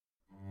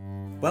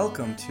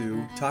Welcome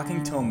to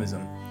Talking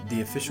Thomism,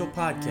 the official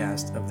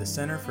podcast of the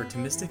Center for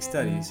Thomistic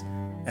Studies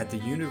at the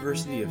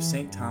University of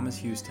St. Thomas,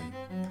 Houston.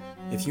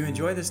 If you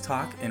enjoy this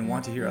talk and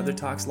want to hear other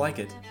talks like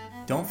it,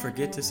 don't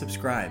forget to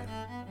subscribe.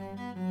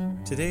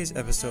 Today's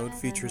episode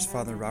features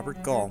Father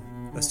Robert Gall,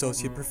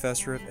 Associate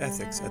Professor of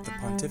Ethics at the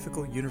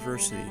Pontifical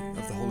University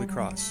of the Holy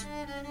Cross.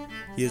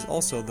 He is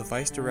also the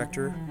Vice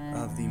Director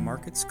of the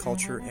Markets,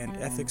 Culture, and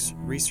Ethics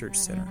Research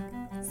Center,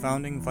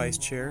 founding Vice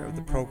Chair of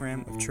the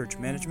Program of Church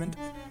Management,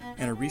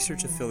 and a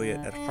research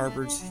affiliate at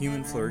Harvard's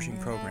Human Flourishing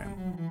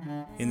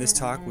Program. In this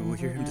talk, we will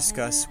hear him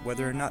discuss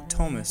whether or not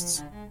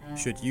Thomists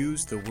should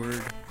use the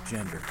word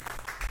gender.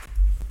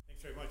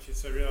 Thanks very much.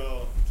 It's a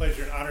real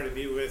pleasure and honor to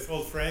be with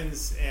old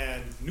friends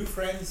and new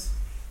friends,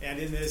 and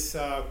in this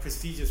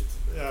prestigious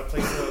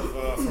place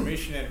of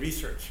formation and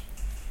research.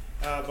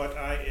 But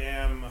I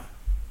am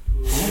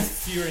with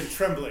fear and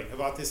trembling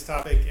about this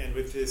topic and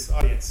with this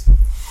audience.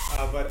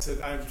 But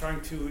I'm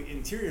trying to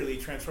interiorly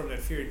transform that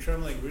fear and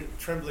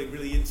trembling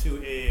really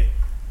into a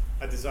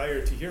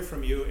desire to hear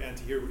from you and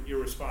to hear your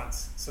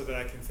response so that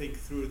I can think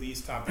through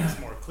these topics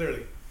more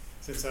clearly,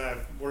 since I'm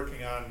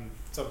working on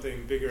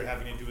something bigger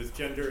having to do with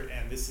gender,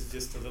 and this is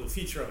just a little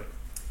feature of it.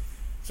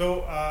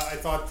 So I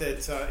thought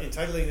that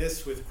entitling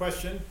this with a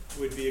question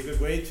would be a good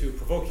way to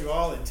provoke you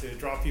all and to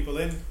draw people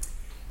in.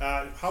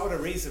 How about a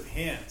raise of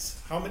hands?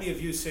 How many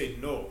of you say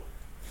no?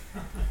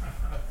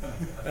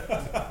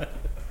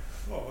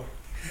 Oh,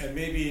 and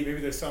maybe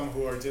there's some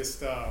who are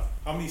just, how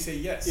many say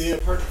yes? Yeah,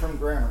 apart from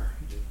grammar.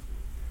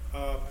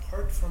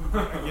 Apart from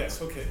grammar, yes,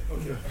 okay.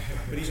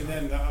 But even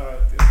then,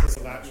 of course,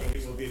 the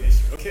Latin will be an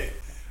issue. Okay,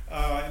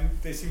 and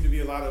there seem to be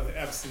a lot of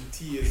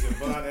absenteeism,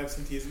 but not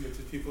absenteeism, but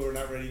just people who are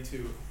not ready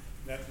to.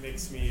 That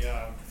makes me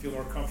feel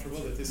more comfortable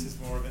that this is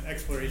more of an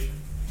exploration.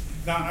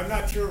 Now, I'm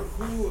not sure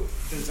who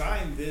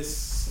designed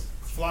this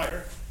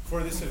flyer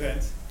for this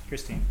event.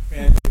 Christine.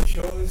 And who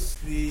chose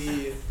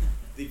the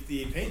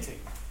painting.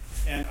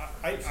 And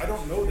I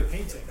don't know the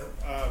painting.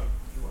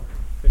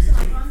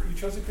 You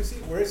chose it,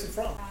 Christine? Where is it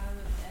from?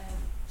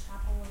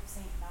 Chapel of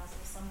St. Basil,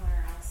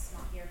 somewhere else,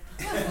 not here.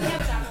 We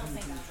have Chapel of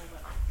St. Basil,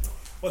 but...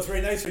 Well, it's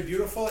very nice, very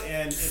beautiful,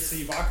 and it's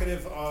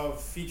evocative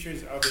of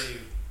features of a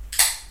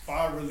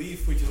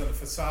bas-relief, which is on the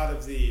facade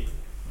of the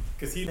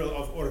Cathedral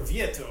of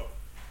Orvieto,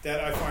 that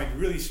I find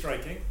really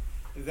striking,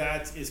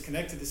 that is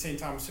connected to St.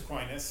 Thomas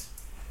Aquinas.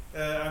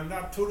 I'm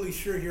not totally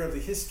sure here of the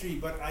history,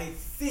 but I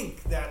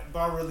think that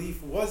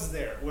bas-relief was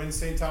there when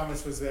St.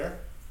 Thomas was there,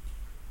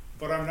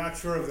 but I'm not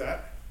sure of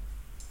that.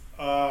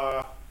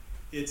 I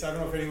don't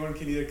know if anyone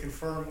can either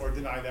confirm or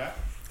deny that.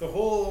 The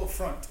whole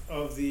front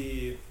of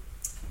the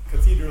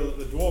cathedral,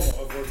 the Duomo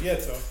of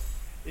Orvieto,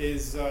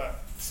 is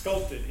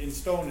sculpted in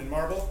stone and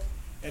marble,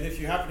 and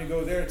if you happen to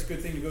go there, it's a good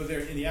thing to go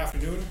there in the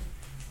afternoon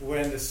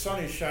when the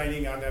sun is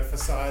shining on that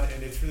facade,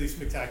 and it's really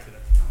spectacular.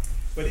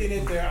 But in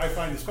it there, I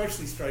find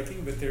especially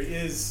striking,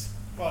 it's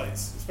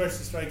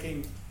especially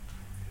striking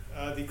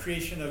the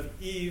creation of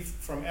Eve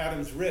from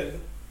Adam's rib,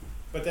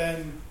 but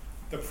then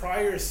the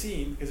prior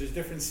scene, because there's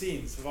different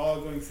scenes of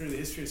all going through the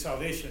history of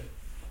salvation,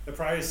 the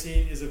prior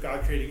scene is of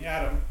God creating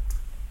Adam,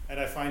 and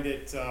I find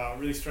it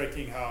really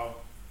striking how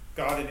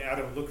God and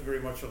Adam look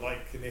very much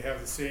alike, and they have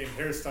the same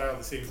hairstyle,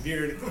 the same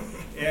beard,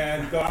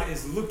 and God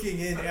is looking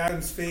in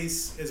Adam's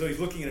face as though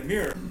he's looking in a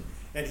mirror,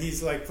 and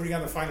he's like putting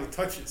on the final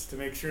touches to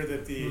make sure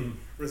that the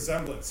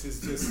resemblance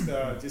is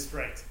just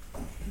right,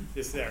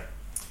 just there.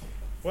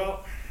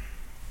 Well,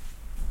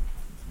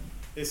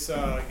 this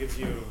gives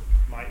you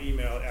my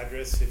email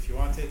address if you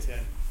want it,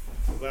 and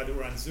I'm glad that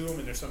we're on Zoom,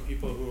 and there's some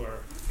people who are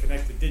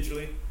connected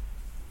digitally.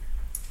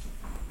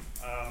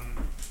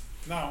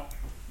 Now,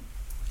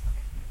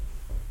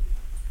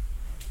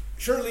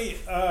 surely,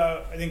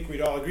 I think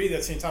we'd all agree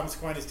that St. Thomas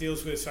Aquinas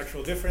deals with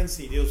sexual difference.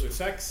 He deals with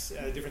sex,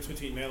 the difference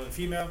between male and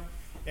female,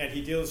 and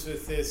he deals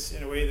with this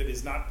in a way that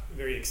is not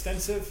very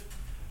extensive.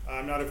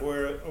 I'm not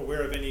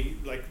aware of any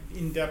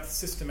in-depth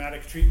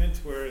systematic treatment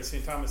where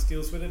St. Thomas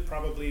deals with it.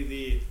 Probably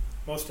the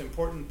most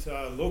important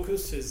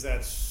locus is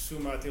that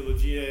Summa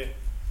Theologiae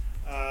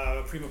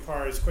Prima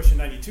Pars question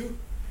 92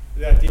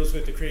 that deals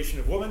with the creation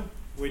of woman,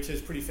 which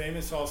is pretty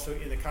famous also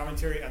in the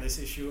commentary on this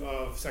issue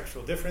of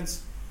sexual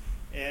difference,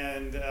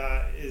 and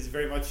is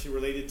very much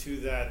related to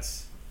that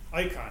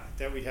icon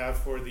that we have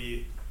for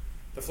the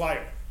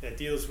flyer that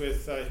deals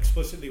with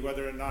explicitly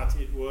whether or not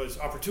it was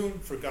opportune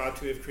for God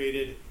to have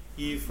created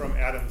Eve from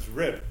Adam's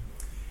rib.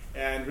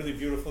 And really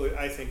beautiful,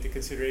 I think, the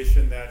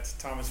consideration that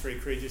Thomas very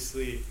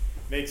courageously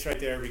makes right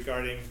there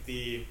regarding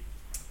the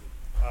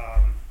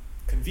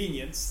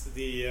convenience,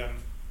 the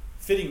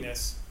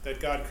fittingness that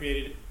God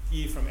created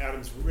Eve from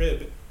Adam's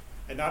rib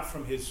and not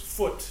from his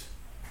foot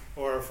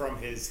or from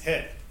his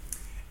head.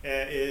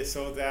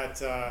 So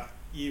that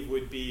Eve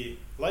would be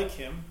like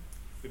him,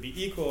 would be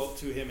equal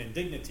to him in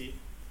dignity,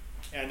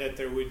 and that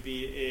there would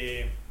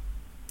be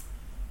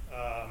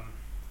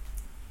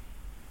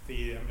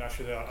I'm not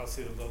sure that I'll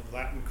say the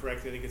Latin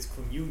correctly, I think it's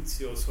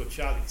conjunctio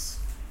socialis,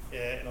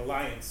 an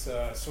alliance,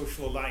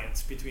 social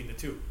alliance between the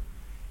two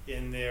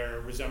in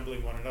their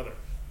resembling one another.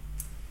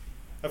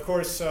 Of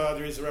course,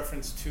 there is a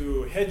reference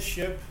to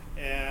headship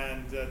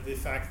and the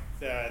fact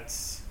that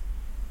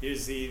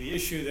is the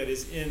issue that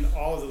is in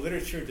all of the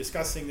literature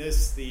discussing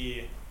this,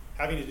 the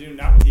having to do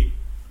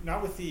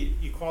not with the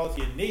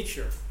equality in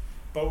nature,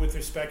 but with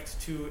respect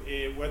to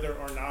whether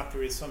or not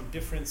there is some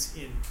difference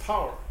in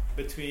power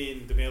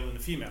between the male and the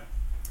female.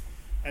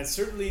 And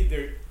certainly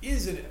there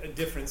is a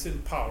difference in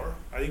power.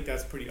 I think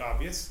that's pretty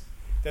obvious.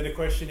 Then the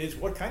question is,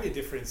 what kind of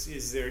difference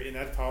is there in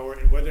that power,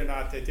 and whether or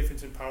not that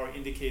difference in power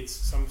indicates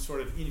some sort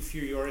of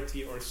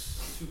inferiority or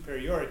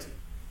superiority.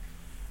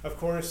 Of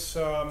course,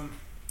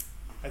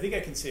 I think I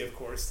can say, of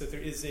course, that there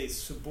is a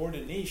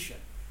subordination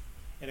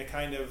and a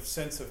kind of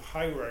sense of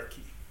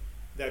hierarchy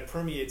that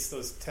permeates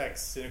those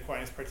texts in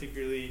Aquinas,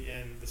 particularly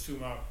in the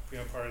Summa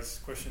Prima Pars,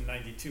 question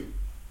 92.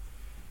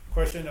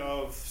 Question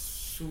of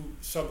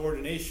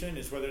subordination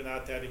is whether or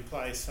not that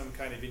implies some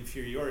kind of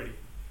inferiority.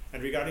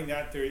 And regarding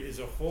that, there is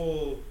a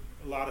whole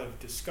lot of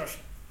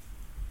discussion.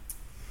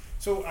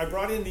 So I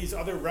brought in these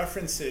other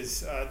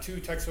references to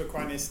Texts of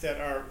Aquinas that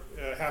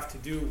have to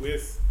do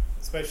with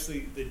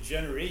especially the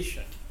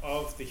generation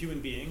of the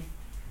human being.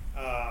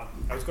 I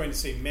was going to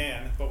say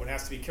man, but one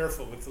has to be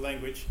careful with the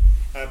language.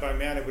 By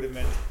man, I would have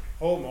meant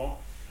homo,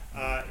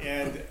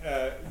 and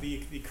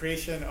the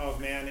creation of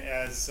man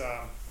as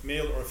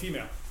male or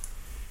female.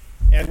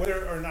 And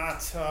whether or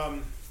not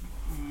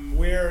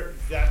where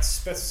that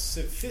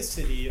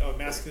specificity of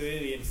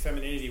masculinity and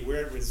femininity,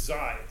 where it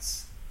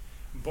resides,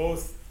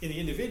 both in the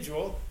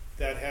individual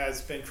that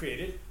has been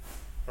created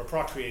or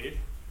procreated,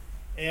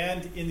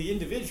 and in the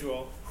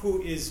individual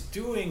who is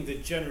doing the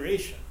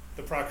generation,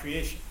 the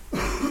procreation.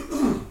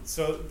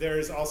 So there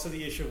is also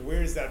the issue of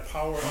where does that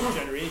power of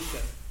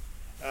generation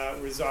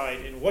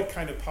reside, and what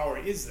kind of power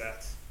is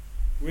that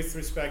with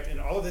respect, and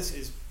all of this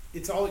is,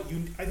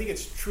 I think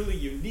it's truly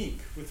unique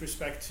with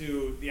respect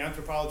to the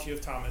anthropology of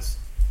Thomas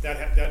that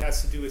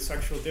has to do with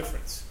sexual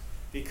difference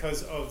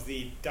because of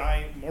the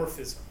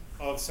dimorphism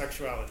of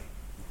sexuality,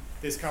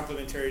 this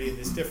complementarity and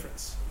this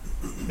difference.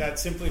 That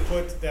simply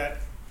put, that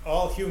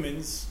all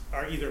humans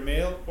are either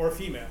male or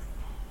female.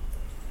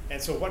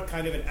 And so what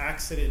kind of an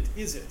accident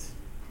is it?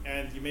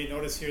 And you may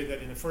notice here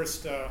that in the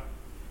first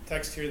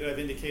text here that I've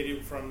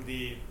indicated from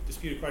the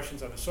Disputed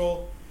Questions on the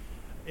Soul,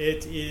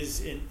 it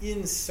is an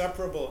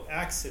inseparable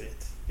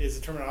accident, is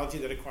the terminology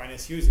that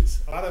Aquinas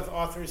uses. A lot of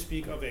authors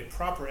speak of a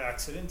proper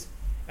accident,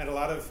 and a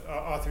lot of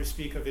authors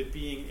speak of it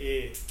being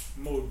a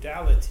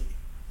modality.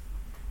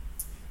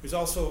 There's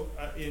also,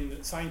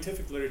 in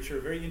scientific literature,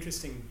 a very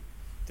interesting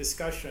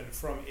discussion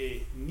from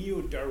a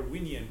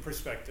neo-Darwinian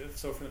perspective,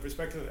 so from the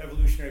perspective of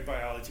evolutionary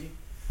biology,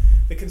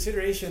 the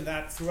consideration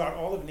that throughout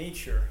all of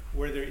nature,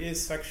 where there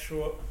is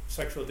sexual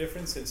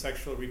difference and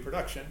sexual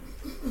reproduction,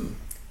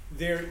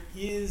 it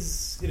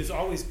is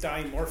always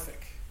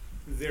dimorphic.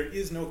 There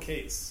is no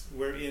case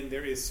wherein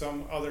there is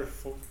some other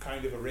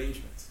kind of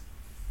arrangement,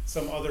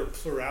 some other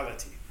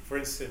plurality. For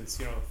instance,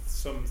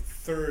 some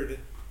third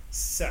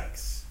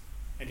sex.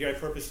 And here I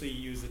purposely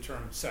use the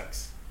term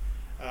sex,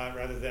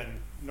 rather than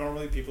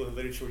normally people in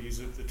literature use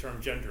the term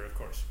gender, of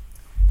course.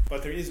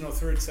 But there is no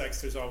third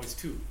sex, there's always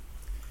two.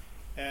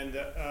 And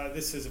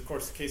this is, of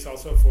course, the case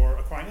also for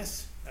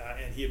Aquinas,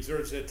 and he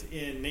observes it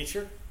in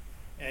nature,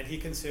 and he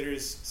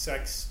considers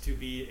sex to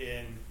be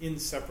an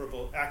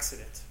inseparable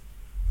accident.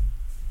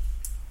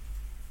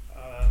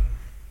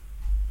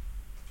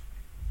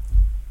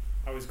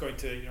 I was going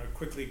to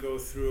quickly go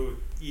through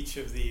each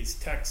of these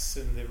texts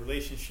and the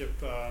relationship,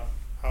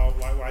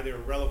 why they're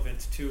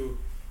relevant to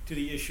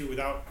the issue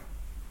without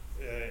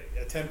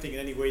attempting in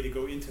any way to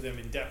go into them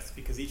in depth,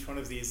 because each one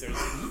of these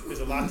there's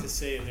a lot to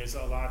say, and there's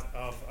a lot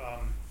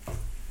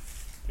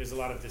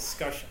of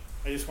discussion.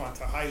 I just want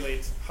to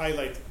highlight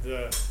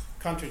the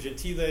Contra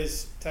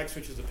Gentiles text,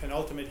 which is the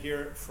penultimate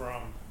here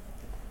from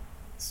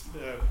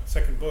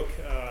second book,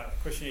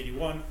 question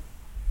 81,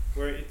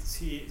 where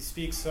he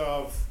speaks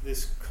of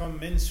this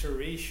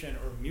commensuration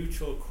or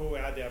mutual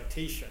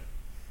co-adaptation.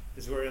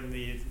 Is where in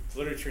the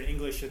literature in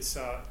English it's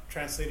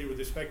translated with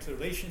respect to the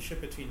relationship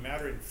between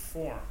matter and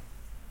form.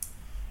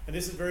 And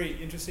this is very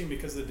interesting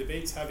because the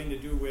debate's having to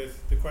do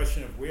with the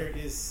question of where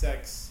is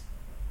sex?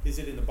 Is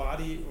it in the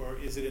body or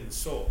is it in the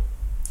soul?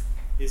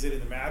 Is it in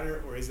the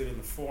matter or is it in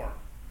the form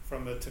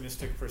from the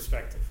Thomistic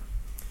perspective?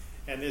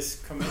 And this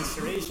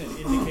commensuration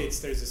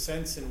indicates there's a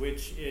sense in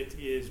which it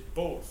is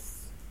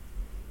both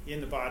in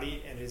the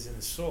body and is in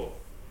the soul.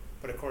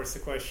 But of course the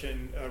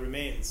question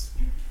remains.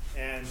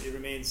 And it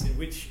remains, in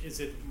which is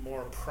it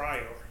more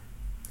prior?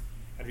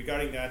 And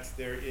regarding that,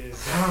 there is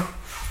a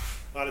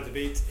lot of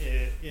debate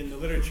in the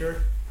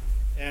literature,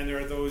 and there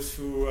are those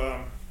who,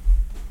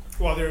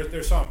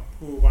 there's some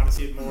who want to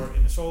see it more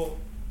in the soul,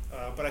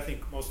 but I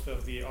think most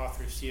of the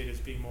authors see it as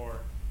being more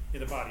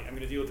in the body. I'm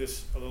going to deal with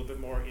this a little bit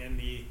more in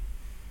the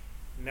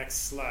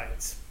next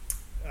slides.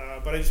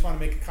 But I just want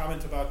to make a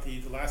comment about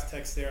the last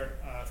text there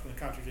from the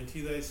Contra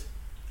Gentiles,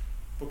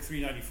 book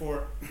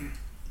 394.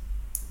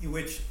 In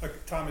which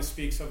Thomas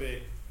speaks of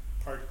a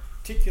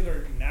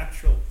particular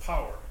natural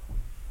power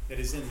that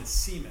is in the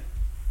semen.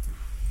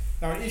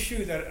 Now, an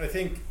issue that I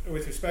think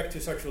with respect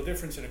to sexual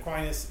difference in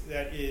Aquinas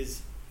that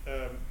is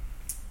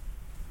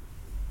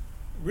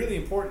really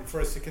important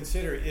for us to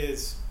consider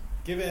is,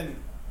 given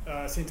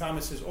St.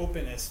 Thomas's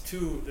openness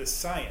to the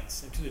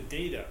science and to the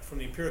data from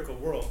the empirical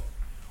world,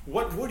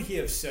 what would he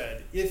have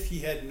said if he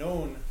had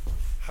known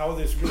how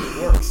this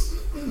really works,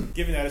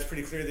 given that it's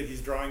pretty clear that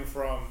he's drawing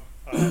from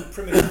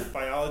primitive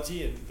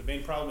biology, and the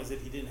main problem is that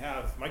he didn't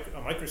have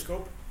a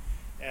microscope,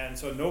 and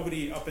so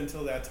nobody up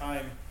until that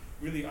time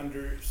really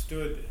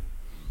understood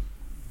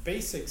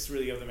basics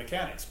really of the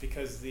mechanics,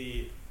 because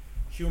the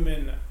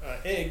human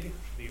egg,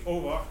 the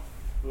ova,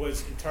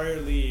 was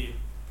entirely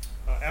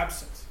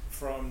absent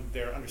from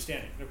their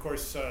understanding. And of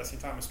course, St.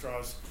 Thomas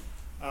draws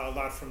a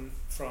lot from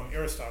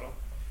Aristotle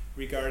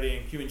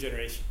regarding human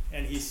generation,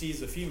 and he sees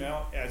the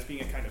female as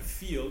being a kind of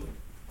field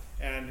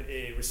and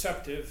a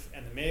receptive,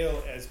 and the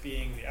male as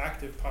being the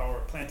active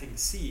power planting the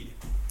seed.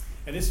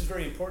 And this is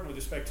very important with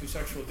respect to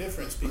sexual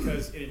difference,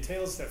 because it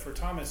entails that for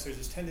Thomas there's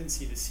this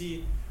tendency to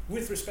see,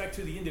 with respect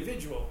to the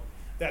individual,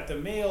 that the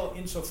male,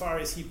 insofar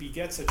as he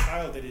begets a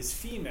child that is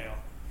female,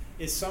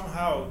 is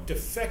somehow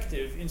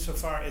defective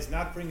insofar as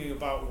not bringing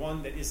about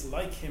one that is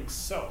like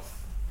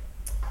himself.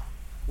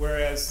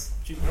 Whereas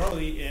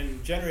normally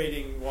in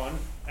generating one,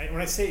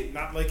 when I say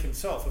not like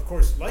himself, of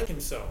course like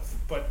himself,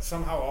 but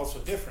somehow also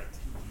different,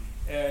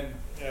 and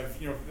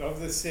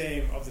of the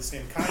same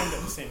kind,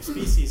 of the same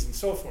species, and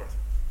so forth.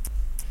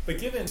 But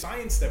given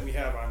science that we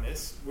have on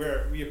this,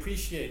 where we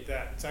appreciate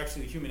that it's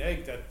actually the human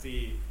egg that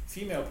the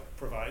female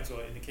provides,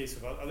 or in the case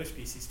of other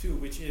species too,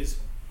 which is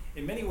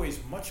in many ways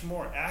much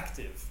more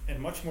active and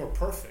much more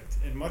perfect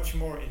and much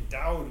more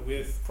endowed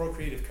with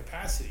procreative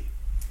capacity.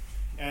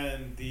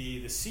 And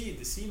the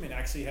semen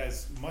actually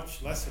has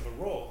much less of a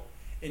role,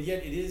 and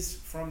yet it is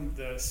from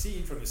the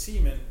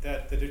semen,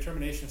 that the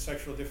determination of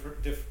sexual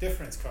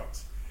difference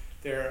comes.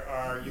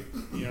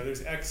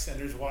 There's X and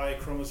there's Y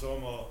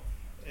chromosomal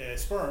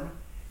sperm,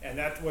 and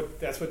that's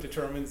what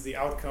determines the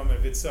outcome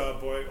if it's a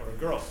boy or a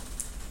girl.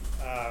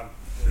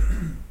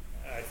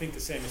 I think the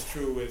same is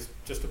true with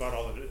just about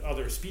all of the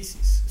other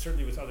species,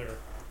 certainly with other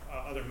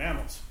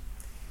mammals.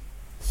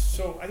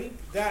 So I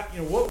think that,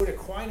 what would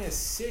Aquinas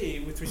say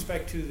with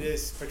respect to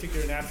this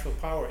particular natural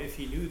power if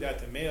he knew that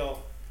the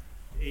male,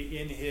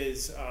 in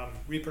his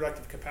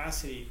reproductive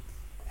capacity,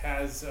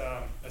 has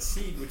a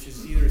seed which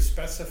is either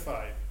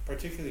specified,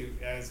 particularly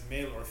as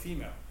male or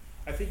female?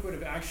 I think would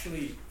have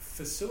actually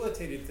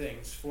facilitated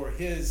things for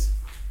his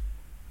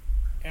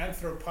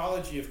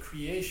anthropology of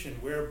creation,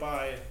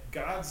 whereby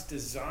God's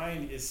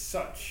design is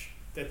such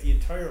that the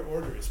entire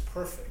order is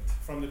perfect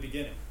from the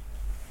beginning.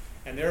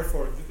 And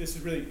therefore, this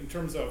is really in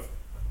terms of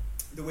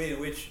the way in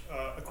which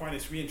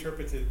Aquinas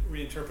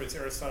reinterprets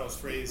Aristotle's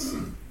phrase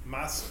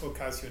mas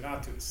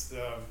occasionatus,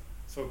 the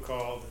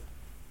so-called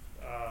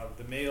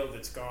the male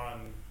that's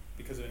gone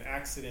because of an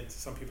accident.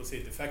 Some people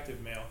say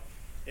defective male.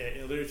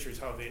 In literature is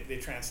how they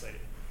translate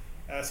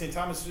it. St.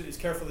 Thomas is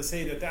careful to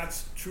say that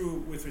that's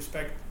true with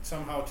respect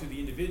somehow to the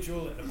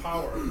individual and the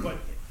power, but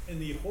in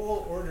the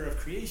whole order of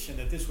creation,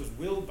 that this was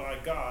willed by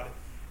God,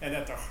 and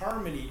that the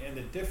harmony and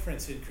the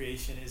difference in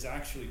creation is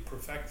actually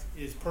perfect,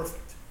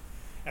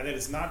 and that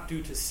it's not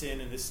due to sin,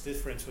 and this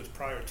difference was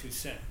prior to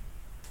sin.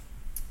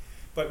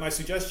 But my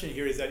suggestion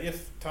here is that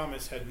if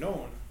Thomas had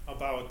known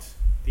about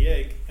the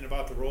egg and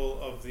about the role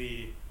of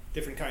the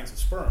different kinds of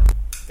sperm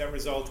that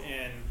result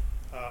in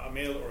a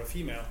male or a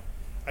female,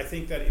 I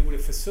think that it would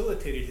have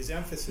facilitated his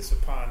emphasis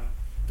upon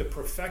the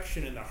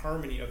perfection and the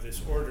harmony of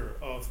this order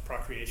of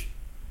procreation.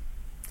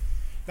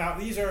 Now,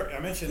 I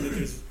mentioned that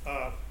there's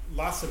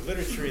lots of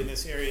literature in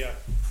this area.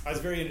 I was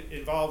very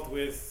involved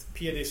with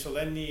Pia de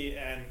Solenni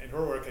and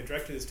her work. I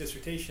directed this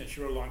dissertation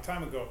she wrote a long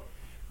time ago,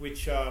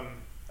 which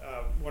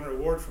won an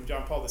award from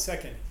John Paul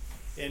II,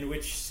 in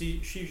which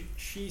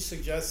she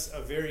suggests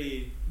a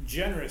very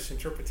generous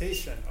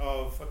interpretation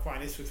of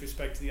Aquinas with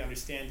respect to the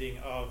understanding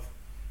of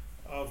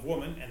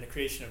woman and the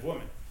creation of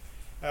woman.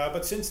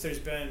 But since there's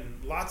been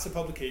lots of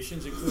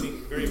publications,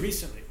 including very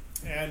recently,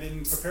 and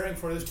in preparing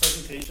for this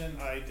presentation,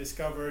 I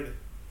discovered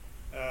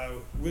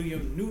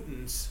William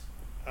Newton's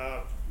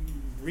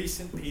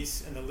recent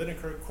piece in the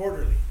Linacre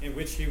Quarterly, in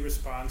which he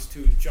responds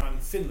to John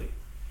Finley.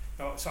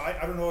 So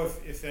I don't know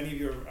if any of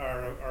you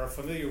are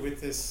familiar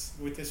with this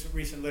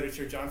recent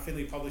literature. John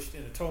Finley published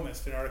in the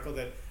Thomist an article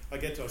that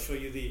I'll show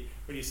you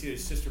where you see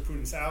there's Sister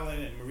Prudence Allen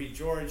and Marie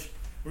George.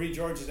 Marie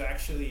George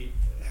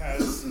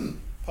has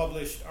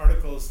published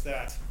articles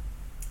that,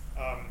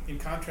 in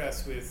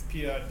contrast with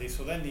Pia de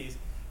Solenni's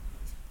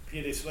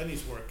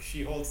work,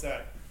 she holds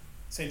that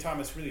St.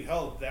 Thomas really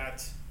held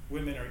that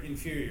women are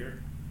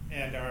inferior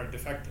and are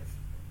defective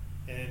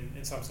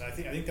in some sense. I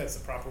think that's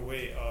the proper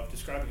way of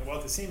describing it, while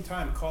at the same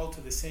time called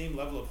to the same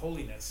level of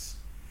holiness.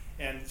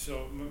 And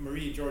so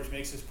Marie George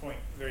makes this point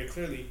very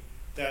clearly,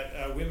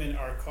 that women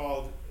are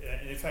called,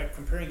 and in fact,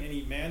 comparing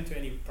any man to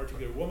any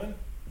particular woman,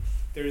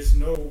 there's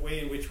no way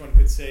in which one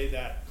could say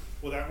that,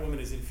 well, that woman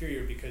is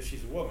inferior because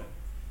she's a woman.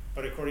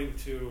 But according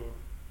to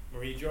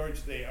Marie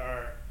George, they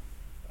are,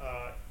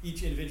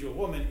 each individual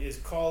woman is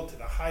called to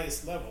the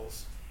highest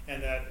levels,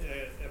 and that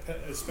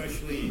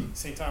especially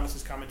St.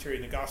 Thomas's commentary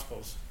in the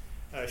Gospels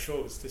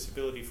shows this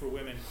ability for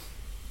women,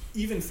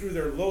 even through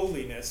their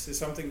lowliness, is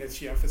something that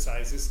she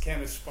emphasizes,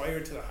 can aspire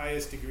to the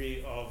highest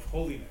degree of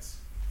holiness.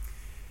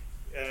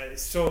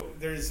 So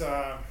there's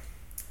there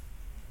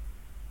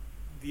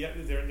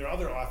are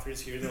other authors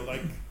here, they're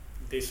like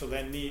De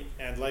Solenni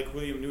and like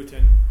William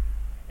Newton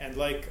and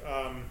like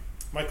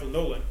Michael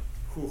Nolan,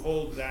 who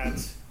hold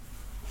that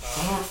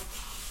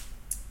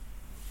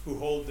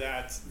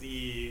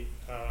the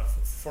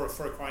for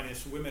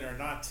Aquinas, women are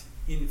not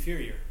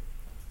inferior;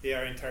 they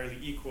are entirely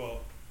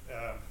equal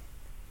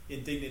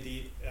in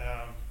dignity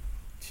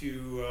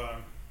to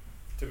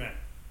men,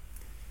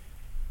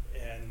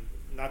 and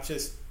not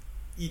just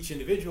each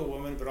individual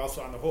woman, but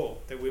also on the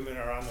whole, that women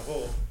are on the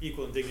whole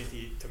equal in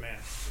dignity to man,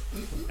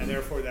 and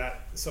therefore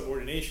that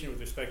subordination with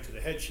respect to the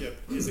headship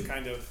is the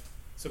kind of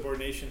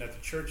subordination that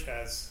the Church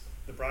has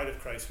the bride of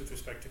Christ with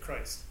respect to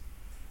Christ,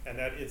 and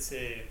that it's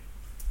an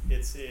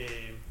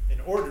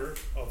order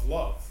of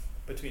love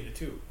between the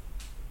two,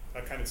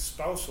 a kind of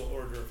spousal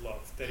order of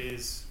love that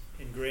is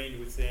ingrained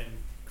within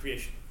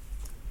creation.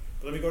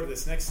 But let me go to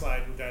this next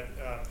slide that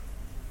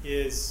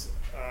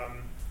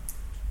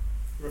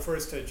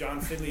refers to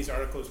John Finley's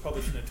article, was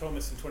published in the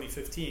Thomist in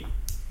 2015,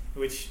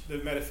 which the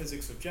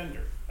metaphysics of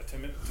gender, a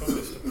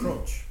Thomist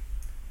approach,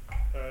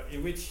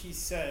 in which he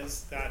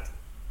says that,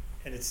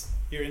 and it's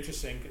here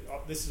interesting,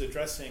 this is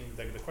addressing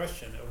the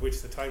question of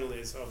which the title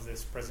is of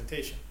this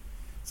presentation.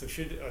 So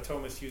should a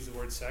Thomist use the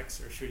word sex,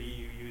 or should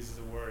he use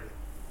the word,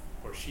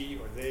 or she,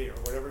 or they, or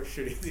whatever,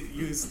 should he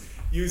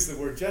use the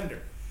word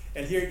gender?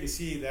 And here you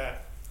see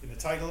that in the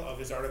title of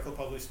his article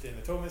published in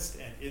the Thomist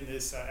and in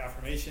this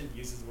affirmation, he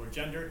uses the word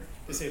gender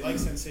to say like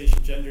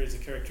sensation, gender is a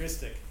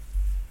characteristic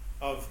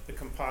of the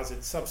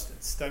composite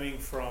substance stemming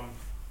from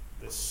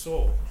the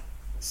soul.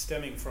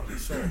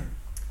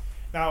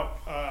 Now,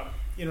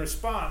 in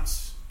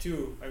response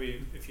to, I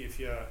mean, if you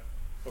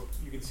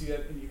you can see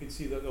that, and you can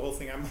see the whole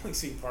thing. I'm only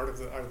seeing part of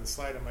the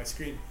slide on my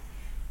screen,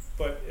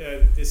 but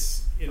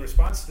this, in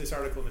response to this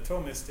article in the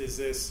Thomist,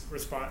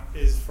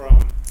 is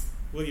from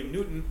William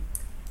Newton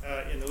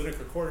in the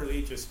Lyrica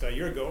Quarterly just a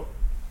year ago,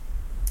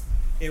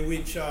 in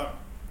which I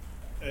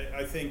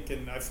think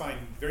and I find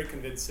very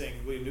convincing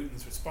William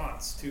Newton's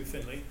response to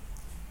Finley,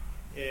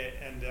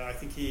 and I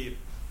think he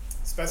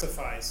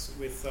specifies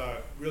with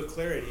real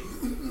clarity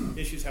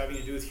issues having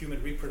to do with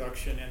human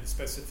reproduction and the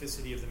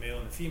specificity of the male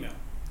and the female.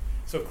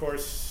 So, of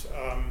course,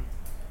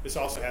 this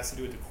also has to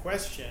do with the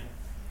question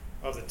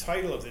of the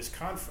title of this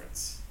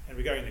conference. And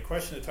regarding the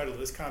question of the title of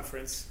this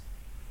conference,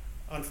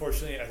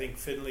 unfortunately, I think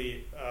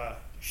Finley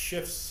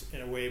shifts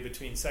in a way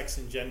between sex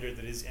and gender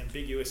that is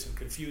ambiguous and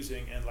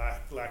confusing and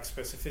lacks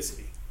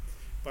specificity.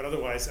 But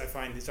otherwise, I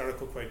find this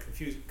article quite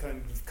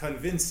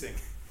convincing.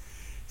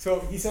 So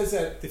he says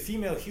that the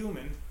female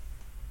human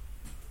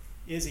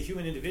is a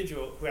human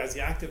individual who has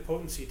the active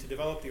potency to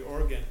develop the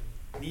organ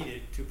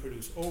needed to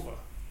produce ova.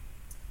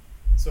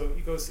 So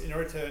he goes, in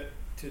order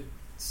to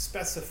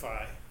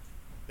specify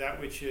that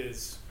which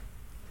is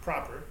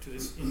proper to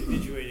this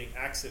individuating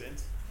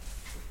accident,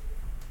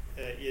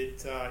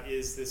 it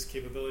is this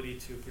capability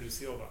to produce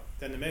the ova.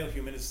 Then the male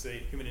human is the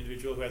human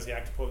individual who has the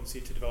active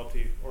potency to develop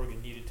the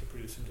organ needed to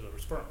produce and deliver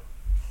sperm.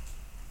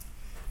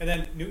 And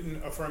then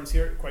Newton affirms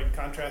here, quite in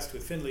contrast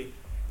with Finley,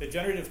 that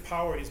generative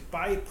power is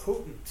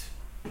bipotent,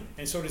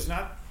 and so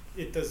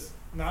it does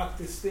not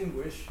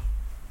distinguish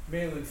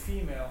male and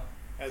female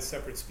as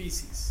separate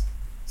species.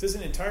 This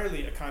isn't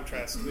entirely a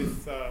contrast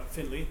with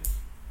Finley,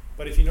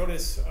 but if you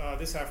notice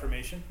this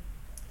affirmation,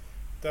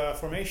 the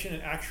formation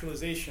and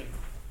actualization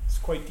is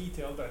quite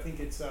detailed, but I think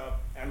it's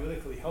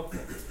analytically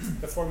helpful.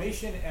 The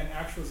formation and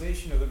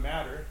actualization of the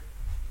matter,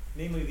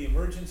 namely the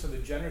emergence of the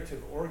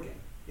generative organ,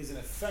 is an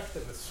effect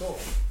of the soul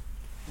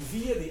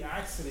via the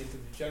accident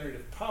of the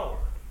generative power.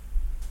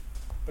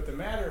 But the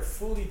matter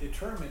fully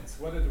determines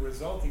whether the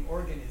resulting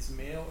organ is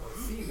male or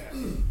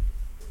female.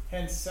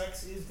 Hence,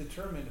 sex is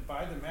determined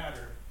by the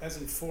matter as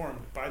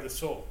informed by the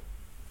soul.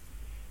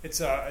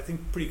 It's, I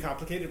think, pretty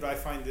complicated, but I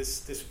find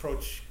this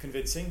approach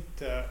convincing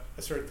to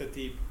assert that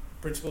the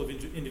principle of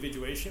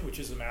individuation, which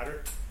is the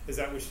matter, is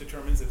that which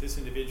determines that this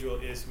individual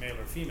is male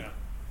or female.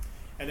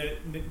 And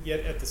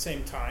yet, at the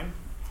same time,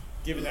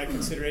 given that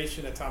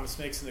consideration that Thomas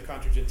makes in the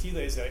Contra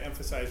Gentiles that I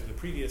emphasized in the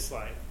previous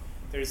slide,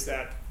 there's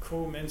that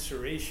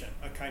commensuration,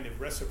 a kind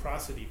of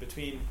reciprocity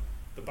between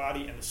the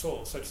body and the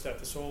soul, such that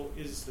the soul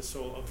is the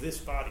soul of this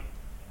body,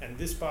 and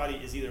this body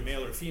is either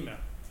male or female.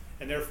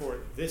 And therefore,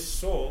 this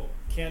soul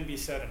can be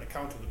said on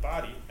account of the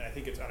body, and I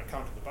think it's on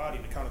account of the body,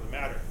 on account of the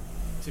matter,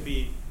 to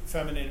be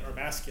feminine or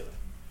masculine.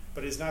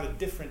 But it is not a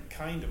different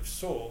kind of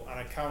soul on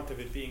account of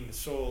it being the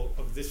soul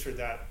of this or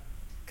that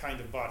kind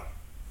of body.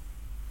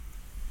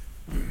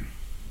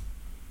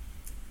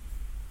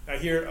 Now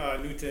here,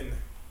 Newton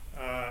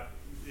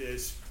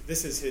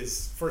this is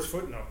his first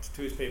footnote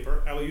to his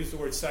paper. I will use the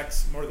word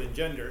sex more than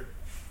gender,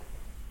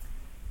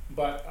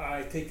 but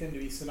I take them to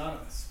be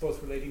synonymous,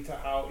 both relating to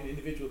how an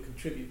individual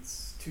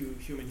contributes to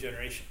human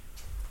generation.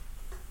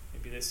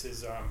 Maybe this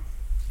is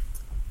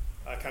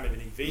kind of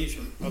an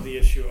evasion of the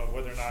issue of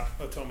whether or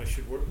not Thomas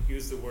should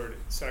use the word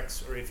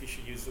sex or if he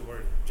should use the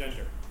word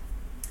gender.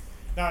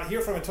 Now,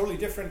 here from a totally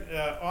different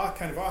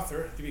kind of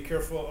author, to be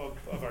careful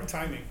of our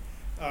timing,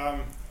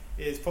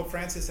 is Pope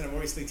Francis and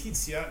Amoris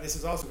Laetitia. This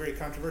is also a very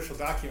controversial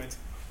document,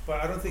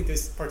 but I don't think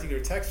this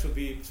particular text will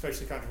be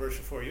especially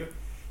controversial for you.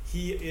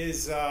 He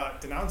is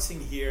denouncing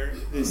here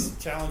this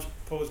challenge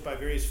posed by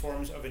various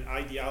forms of an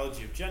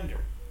ideology of gender.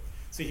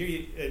 So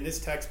here in this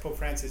text, Pope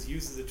Francis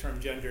uses the term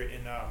gender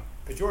in a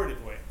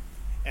pejorative way,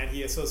 and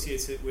he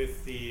associates it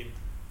with the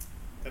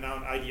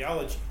noun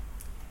ideology.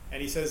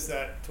 And he says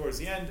that towards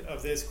the end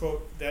of this,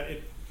 quote, that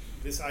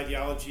this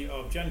ideology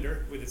of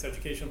gender, with its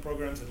educational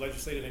programs and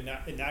legislative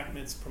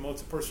enactments,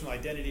 promotes a personal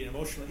identity and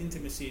emotional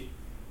intimacy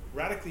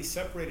radically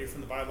separated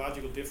from the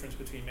biological difference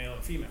between male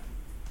and female.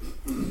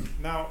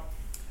 Now,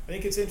 I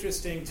think it's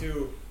interesting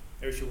to,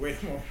 I should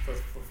wait more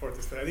for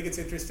this, but I think it's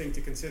interesting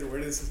to consider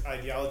where does this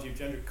ideology of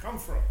gender come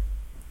from?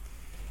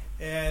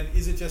 And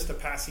is it just a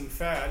passing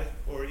fad,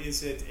 or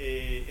is it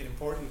an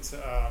important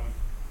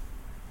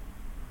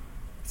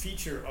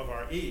feature of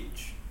our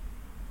age,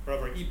 or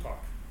of our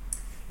epoch?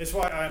 It's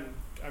why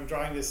I'm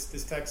drawing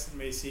this text. It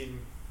may seem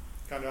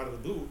kind of out of the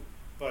blue,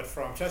 but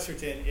from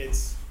Chesterton,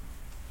 it's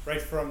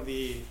right from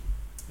I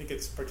think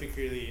it's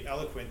particularly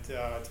eloquent,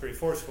 it's very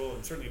forceful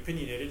and certainly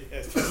opinionated,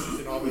 as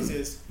Chesterton always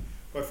is,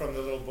 but from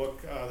the little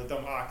book, The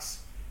Dumb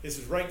Ox. This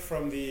is right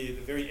from the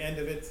very end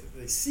of it,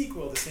 the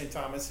sequel to St.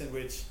 Thomas, in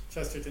which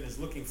Chesterton is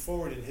looking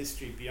forward in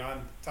history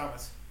beyond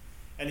Thomas,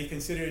 and he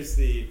considers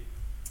the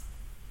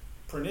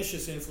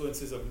pernicious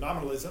influences of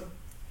nominalism,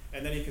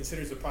 and then he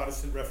considers the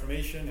Protestant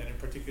Reformation, and in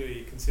particular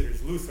he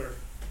considers Luther,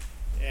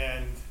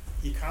 and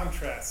he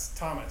contrasts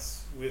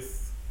Thomas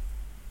with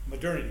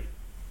modernity.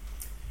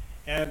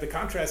 And the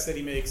contrast that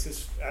he makes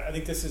is, I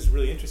think this is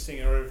really interesting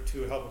in order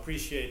to help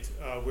appreciate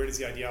where does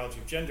the ideology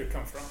of gender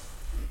come from.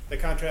 The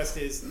contrast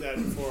is that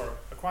for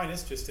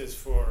Aquinas, just as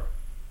for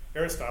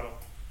Aristotle,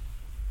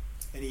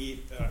 and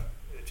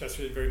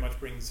Chesterton very much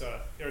brings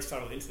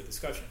Aristotle into the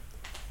discussion,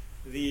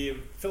 the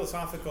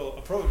philosophical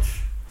approach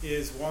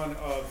is one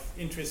of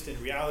interest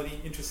in reality,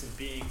 interest in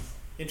being,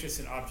 interest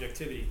in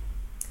objectivity.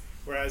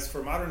 Whereas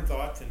for modern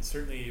thought, and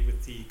certainly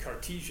with the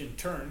Cartesian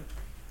turn,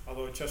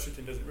 although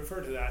Chesterton doesn't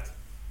refer to that,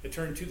 the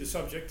turn to the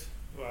subject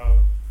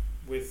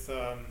with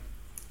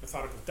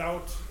methodical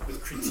doubt,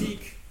 with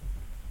critique,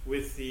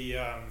 with the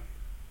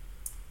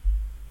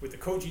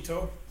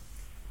cogito,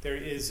 there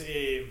is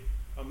a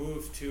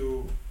move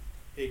to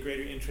a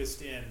greater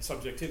interest in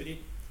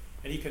subjectivity,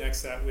 and he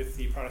connects that with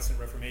the Protestant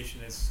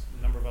Reformation, as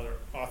a number of other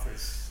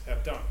authors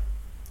have done.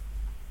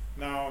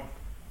 Now,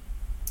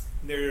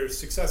 there are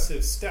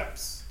successive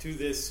steps to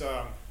this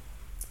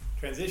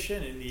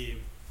transition in the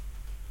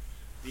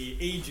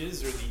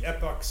ages or the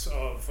epochs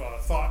of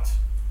thought,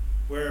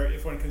 where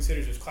if one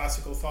considers there's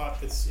classical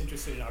thought that's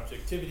interested in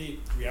objectivity,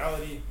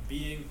 reality,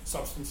 being,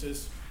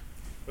 substances,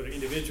 whether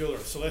individual or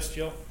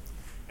celestial,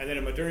 and then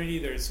in modernity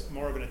there's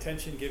more of an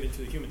attention given to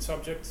the human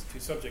subject, to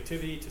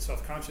subjectivity, to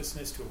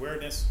self-consciousness, to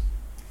awareness.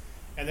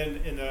 And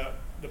then in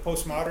the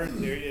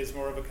postmodern, there is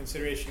more of a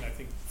consideration. I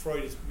think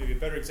Freud is maybe a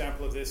better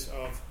example of this,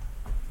 of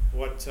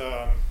what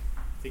I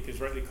think is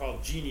rightly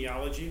called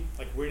genealogy,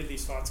 like where did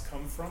these thoughts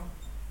come from,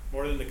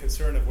 more than the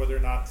concern of whether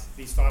or not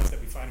these thoughts that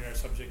we find in our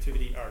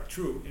subjectivity are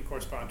true and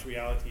correspond to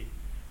reality.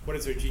 What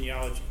is their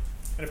genealogy?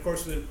 And of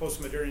course, within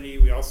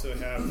postmodernity, we also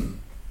have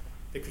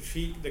the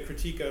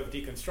critique of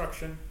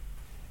deconstruction,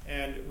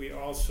 and we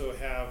also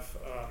have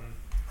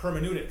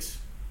hermeneutics,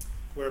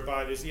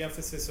 whereby there's the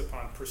emphasis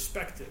upon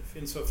perspective,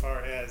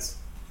 insofar as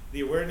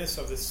the awareness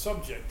of the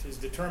subject is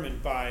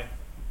determined by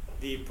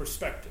the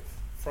perspective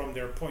from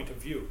their point of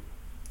view.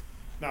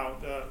 Now,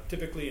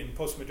 typically in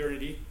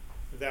postmodernity,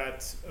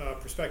 that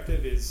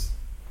perspective is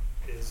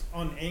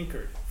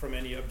unanchored from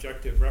any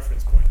objective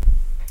reference point.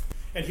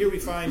 And here we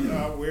find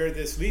where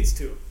this leads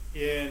to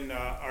in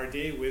our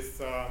day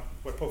with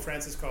what Pope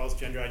Francis calls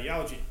gender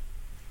ideology.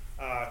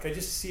 Can I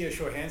just see a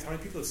show of hands? How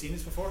many people have seen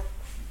this before?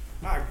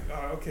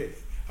 Okay.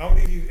 How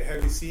many of you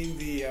have seen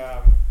the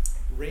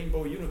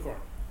rainbow unicorn?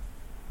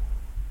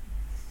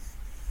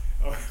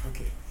 Oh,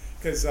 okay.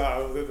 Because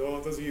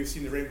those of you who've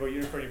seen the rainbow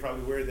unicorn, you're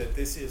probably aware that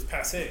this is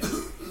passé.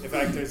 In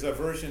fact, there's a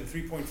version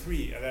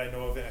 3.3 that I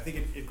know of, and I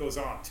think it goes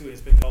on too.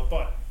 It's been developed,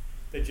 but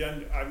the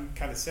gender. I'm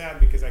kind of sad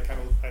because I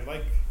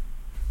like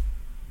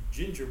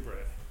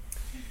gingerbread,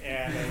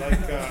 and I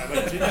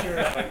like ginger.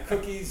 I like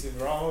cookies, and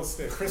we're almost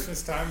at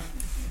Christmas time,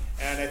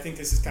 and I think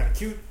this is kind of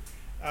cute.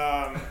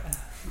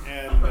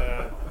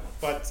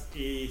 But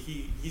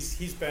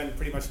he's been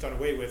pretty much done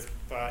away with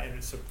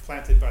and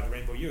supplanted by the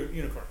rainbow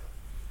unicorn.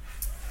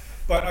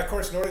 But of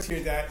course, notice here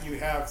that you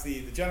have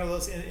the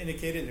genitals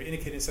indicated, and they're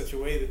indicated in such a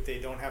way that they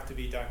don't have to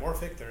be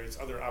dimorphic. There's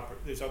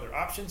other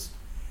options,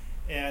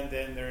 and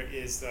then there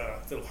is the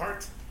little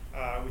heart,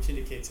 which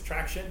indicates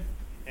attraction,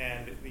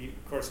 and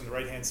of course on the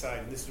right-hand side,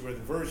 and this is where the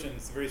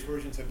various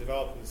versions have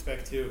developed with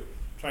respect to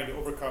trying to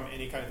overcome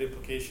any kind of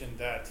implication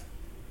that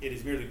it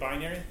is merely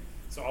binary.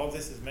 So all of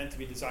this is meant to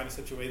be designed in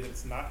such a way that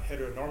it's not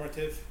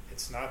heteronormative,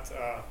 it's not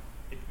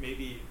it may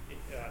be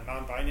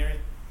non-binary.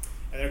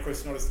 And then, of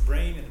course, notice the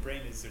brain, and the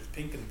brain there's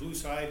pink and blue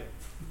side,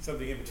 and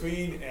something in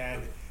between,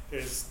 and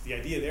there's the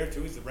idea there,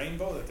 too, is the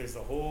rainbow, that there's the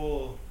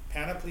whole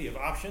panoply of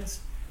options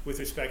with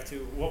respect to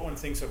what one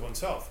thinks of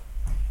oneself.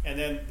 And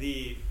then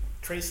the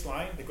trace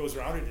line that goes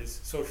around it is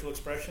social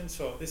expression.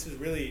 So this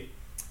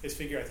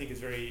figure, I think, is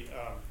very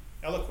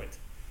eloquent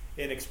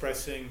in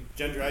expressing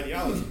gender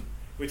ideology,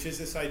 which is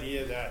this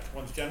idea that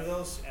one's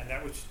genitals and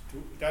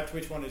that to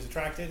which one is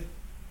attracted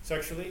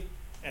sexually,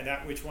 and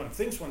that which one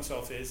thinks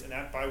oneself is, and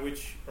that by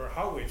which or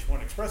how which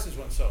one expresses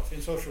oneself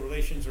in social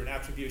relations or in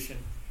attribution,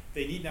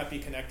 they need not be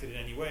connected in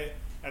any way.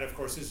 And of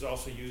course, this is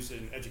also used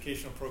in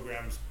educational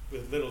programs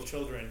with little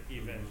children,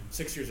 even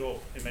 6 years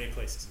old in many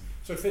places.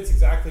 So it fits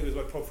exactly with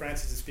what Pope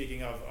Francis is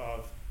speaking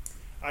of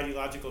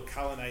ideological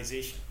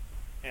colonization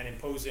and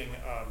imposing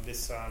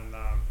this on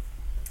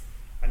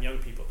young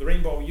people. The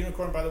rainbow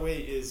unicorn, by the way,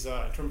 is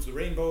in terms of the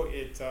rainbow,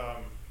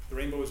 the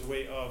rainbow is a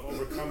way of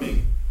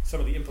overcoming some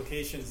of the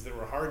implications that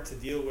were hard to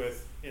deal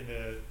with in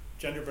the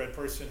gender-bred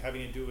person,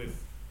 having to do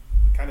with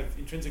kind of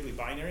intrinsically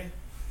binary.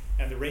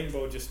 And the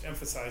rainbow just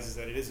emphasizes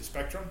that it is a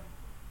spectrum.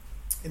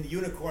 And the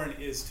unicorn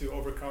is to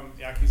overcome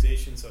the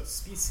accusations of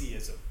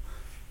speciesism,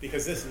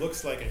 because this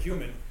looks like a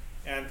human,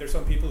 and there's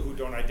some people who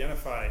don't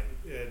identify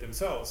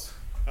themselves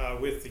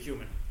with the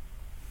human.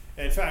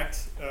 And in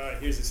fact,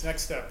 here's this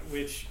next step,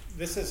 which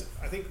this is,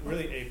 I think,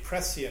 really a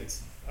prescient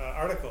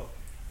article.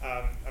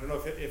 I don't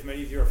know if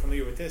many of you are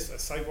familiar with this, a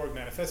Cyborg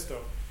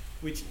Manifesto,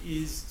 which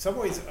is in some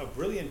ways a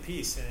brilliant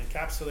piece in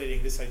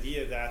encapsulating this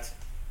idea that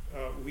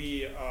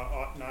we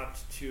ought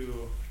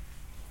to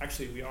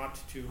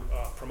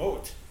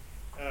promote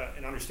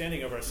an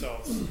understanding of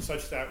ourselves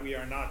such that we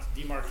are not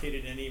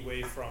demarcated in any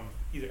way from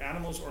either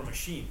animals or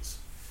machines.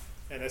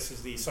 And this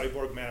is the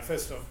Cyborg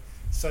Manifesto,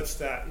 such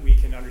that we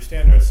can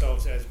understand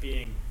ourselves as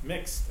being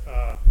mixed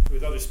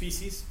with other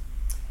species,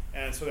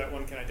 and so that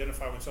one can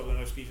identify oneself with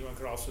another species. One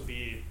could also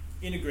be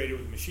integrated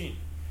with a machine.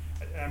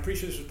 I'm pretty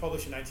sure this was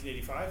published in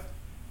 1985,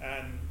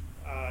 and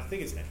I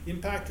think its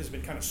impact has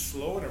been kind of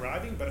slow in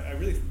arriving, but I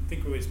really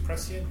think it was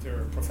prescient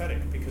or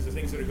prophetic, because the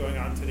things that are going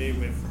on today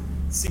with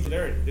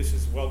singularity, this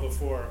is well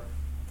before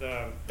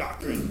the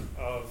doctrine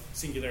of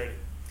singularity.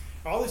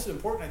 All this is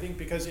important, I think,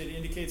 because it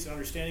indicates an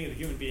understanding of the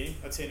human being,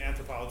 let's say in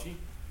anthropology,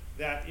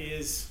 that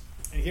is,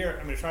 and here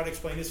I'm going to try to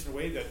explain this in a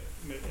way that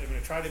I'm going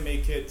to try to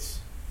make it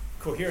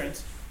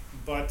coherent,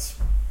 but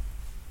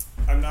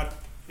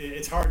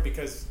it's hard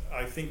because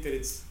I think that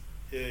it's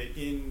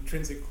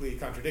intrinsically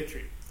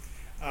contradictory.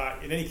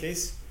 In any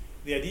case,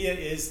 the idea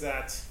is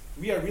that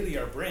we are really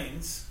our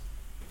brains,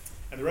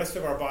 and the rest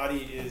of our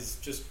body is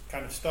just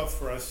kind of stuff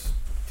for us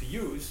to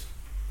use,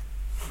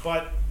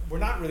 but we're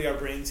not really our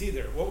brains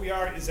either. What we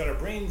are is that our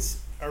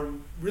brains are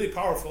really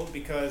powerful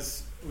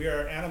because we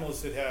are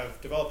animals that have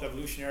developed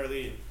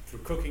evolutionarily through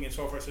cooking and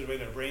so forth, so the way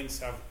that our brains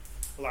have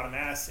a lot of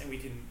mass, and we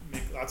can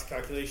make lots of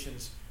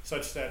calculations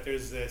such that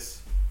there's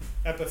this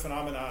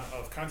epiphenomenon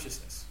of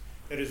consciousness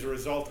that is a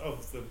result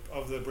of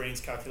the brain's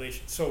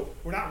calculation. So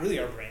we're not really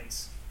our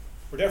brains.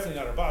 We're definitely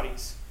not our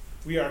bodies.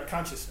 We are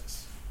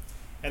consciousness.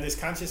 And this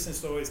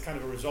consciousness, though, is kind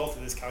of a result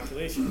of this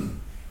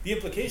calculation. The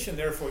implication,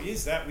 therefore,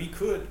 is that we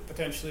could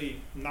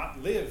potentially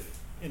not live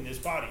in this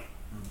body,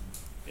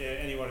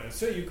 any one of us.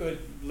 So you could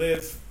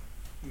live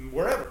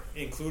wherever,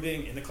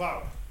 including in the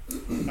cloud.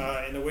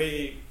 In the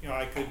way,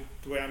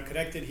 the way I'm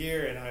connected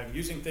here, and I'm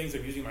using things,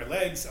 I'm using my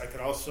legs. I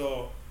could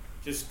also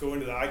just go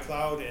into the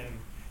iCloud, and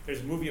there's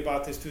a movie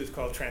about this too. It's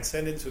called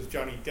Transcendence with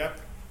Johnny Depp.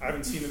 I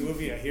haven't seen the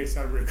movie. I hear it's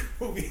not a very good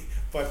movie,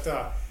 but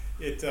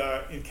it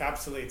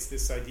encapsulates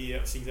this idea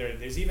of singularity.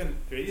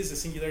 There is a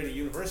Singularity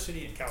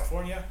University in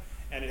California,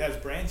 and it has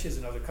branches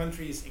in other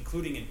countries,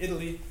 including in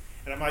Italy.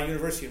 And at my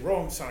university in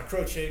Rome, Santa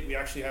Croce, we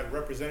actually had a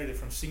representative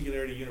from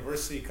Singularity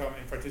University come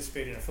and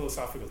participate in a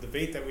philosophical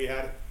debate that we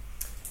had.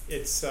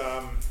 It's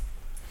an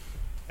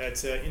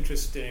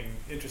interesting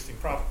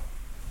problem.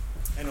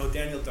 I know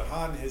Daniel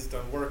Dehaan has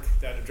done work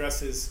that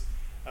addresses,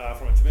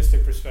 from a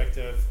Thomistic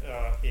perspective,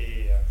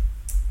 a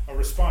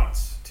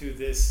response to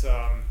this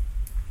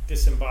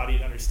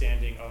disembodied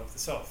understanding of the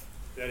self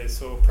that is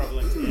so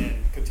prevalent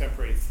in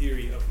contemporary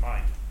theory of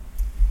mind.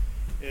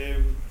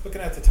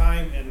 Looking at the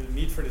time and the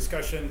need for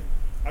discussion,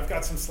 I've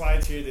got some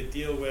slides here that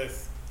deal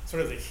with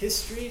sort of the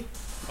history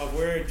of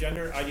where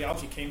gender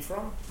ideology came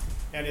from,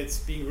 and it's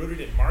being rooted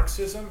in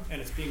Marxism,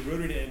 and it's being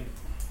rooted in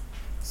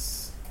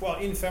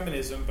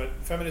feminism, but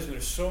feminism,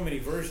 there's so many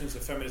versions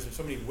of feminism,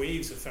 so many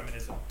waves of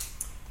feminism.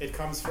 It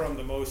comes from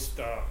the most,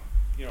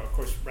 of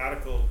course,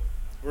 radical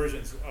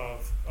versions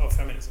of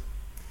feminism.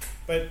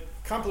 But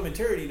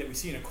complementarity that we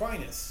see in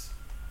Aquinas,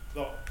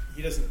 though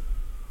he doesn't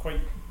quite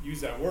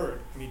use that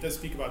word, he does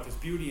speak about this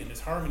beauty and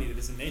this harmony that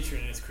is in nature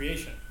and in its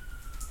creation.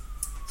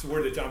 It's a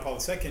word that John Paul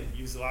II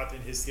used a lot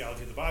in his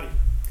theology of the body.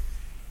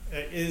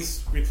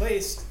 Is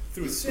replaced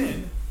through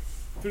sin,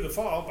 through the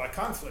fall, by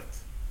conflict,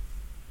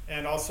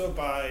 and also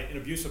by an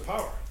abuse of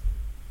power.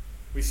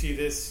 We see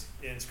this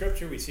in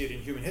Scripture, we see it in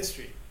human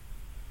history.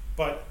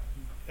 But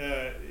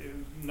a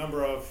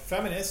number of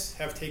feminists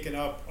have taken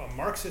up a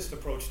Marxist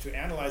approach to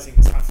analyzing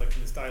this conflict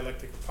and this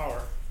dialectic of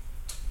power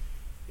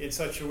in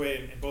such a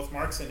way, and both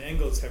Marx and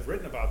Engels have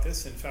written about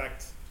this. In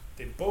fact,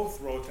 they both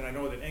wrote, and I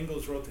know that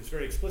Engels wrote this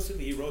very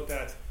explicitly, he wrote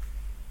that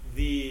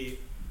the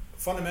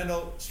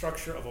fundamental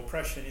structure of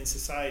oppression in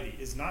society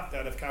is not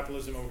that of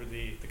capitalism over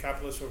the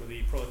capitalists over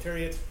the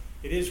proletariat.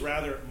 It is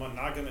rather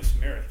monogamous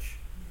marriage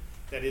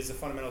that is the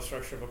fundamental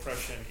structure of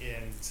oppression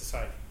in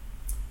society.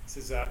 This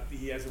is,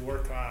 he has a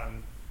work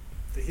on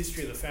the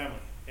history of the family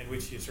in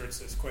which he asserts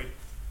this quite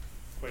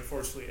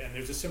forcefully. And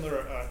there's a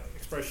similar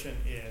expression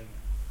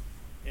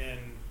in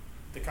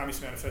the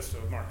Communist Manifesto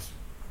of Marx.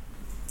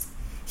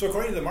 So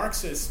according to the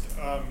Marxist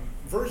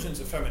versions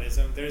of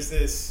feminism, there's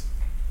this,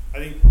 I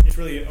think it's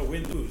really a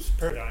win-lose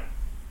paradigm.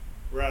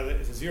 Rather,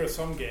 it's a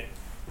zero-sum game,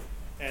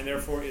 and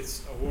therefore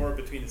it's a war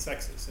between the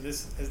sexes. And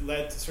this has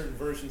led to certain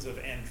versions of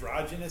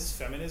androgynous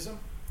feminism,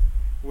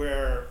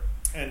 where,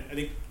 and I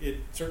think it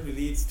certainly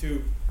leads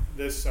to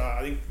this,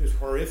 I think this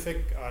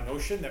horrific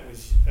notion that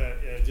was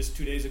just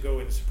 2 days ago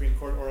in the Supreme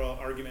Court oral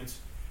arguments,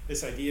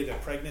 this idea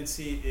that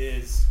pregnancy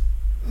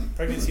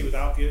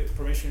without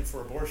permission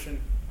for abortion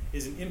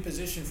is an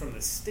imposition from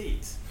the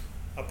state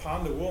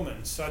upon the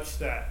woman such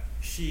that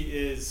she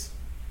is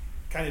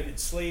kind of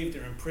enslaved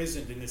or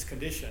imprisoned in this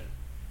condition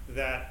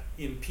that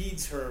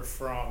impedes her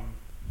from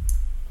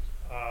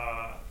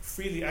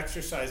freely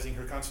exercising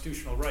her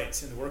constitutional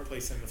rights in the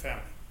workplace and in the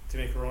family to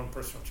make her own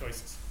personal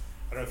choices.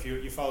 I don't know if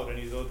you followed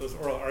any of those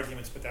oral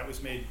arguments, but that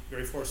was made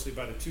very forcefully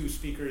by the two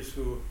speakers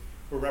who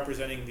were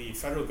representing the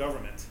federal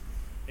government,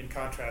 in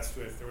contrast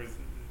with,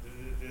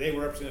 they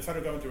were representing the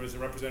federal government, there was a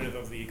representative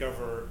of the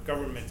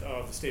government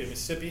of the state of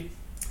Mississippi,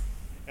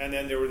 and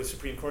then there were the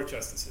Supreme Court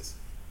justices.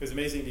 It was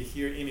amazing to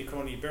hear Amy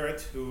Coney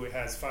Barrett, who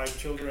has 5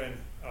 children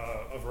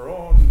of her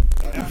own,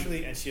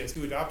 naturally, and she has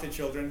 2 adopted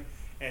children,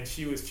 and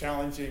she was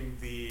challenging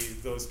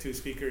those two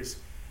speakers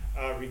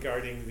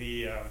regarding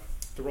the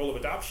role of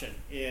adoption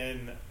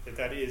in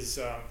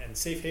and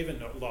safe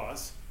haven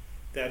laws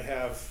that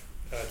have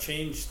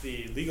changed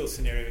the legal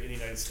scenario in the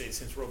United States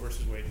since Roe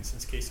versus Wade and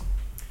since Casey.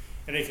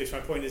 In any case, my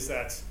point is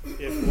that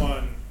if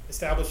one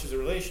establishes a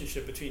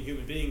relationship between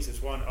human beings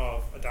as one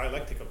of a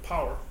dialectic of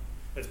power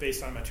that's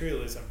based on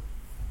materialism,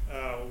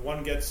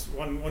 one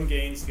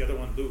gains, the other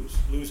one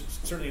loses.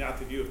 Certainly not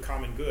the view of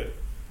common good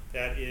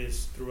that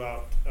is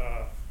throughout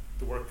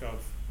the work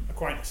of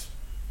Aquinas.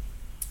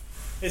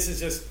 This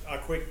is just a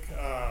quick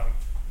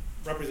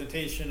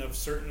representation of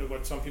certain of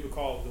what some people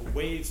call the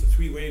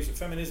 3 waves of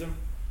feminism.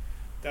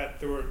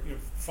 That there were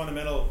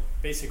fundamental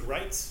basic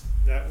rights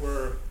that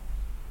were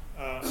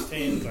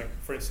obtained, like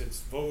for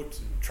instance, vote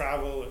and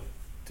travel and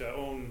to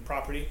own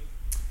property.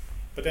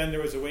 But then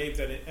there was a wave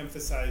that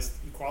emphasized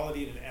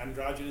equality in an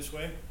androgynous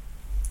way.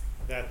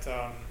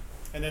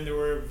 And then there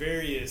were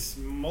various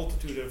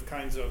multitude of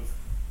kinds of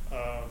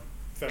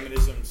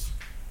feminisms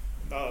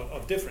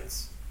of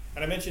difference.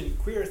 And I mentioned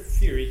queer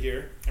theory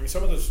here. I mean,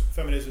 some of those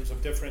feminisms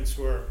of difference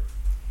were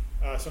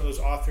some of those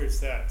authors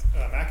that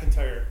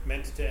MacIntyre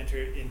meant to enter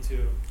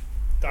into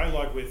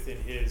dialogue with in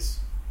his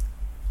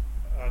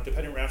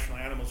Dependent Rational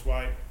Animals,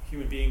 Why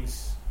Human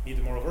Beings Need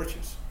the Moral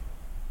Virtues.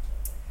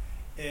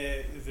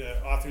 The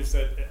authors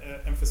that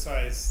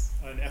emphasize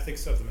an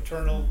ethics of the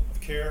maternal,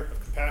 of care, of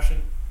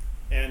compassion,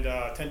 and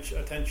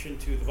attention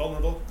to the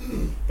vulnerable.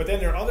 But then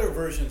there are other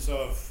versions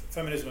of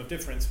feminism of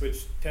difference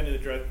which tend in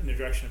the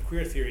direction of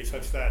queer theory,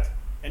 such that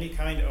any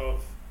kind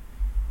of,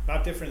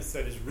 not difference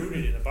that is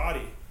rooted in the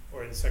body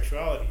or in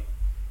sexuality,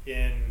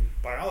 in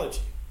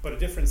biology, but a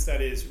difference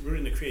that is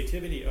rooted in the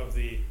creativity of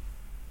the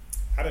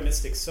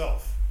atomistic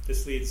self.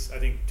 This leads, I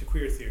think, to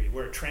queer theory,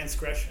 where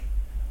transgression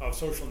of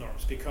social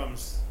norms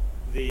becomes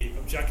the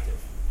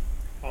objective,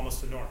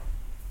 almost the norm.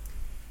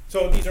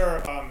 So these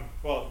are,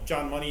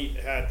 John Money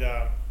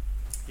had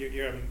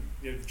your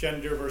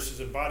gender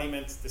versus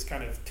embodiment, this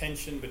kind of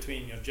tension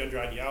between gender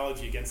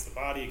ideology against the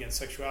body, against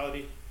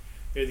sexuality.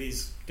 There are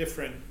these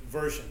different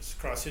versions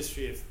across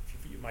history. If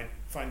you might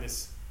find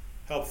this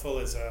helpful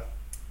as a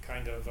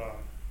kind of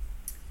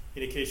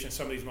indication of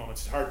some of these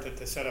moments. It's hard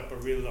to set up a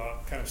real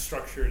kind of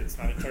structure that's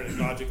not entirely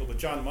logical, but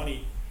John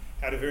Money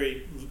had a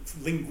very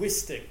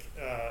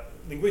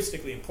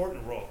linguistically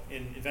important role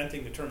in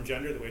inventing the term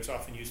gender the way it's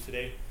often used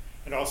today,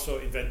 and also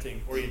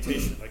inventing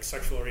orientation, like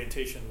sexual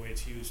orientation the way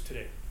it's used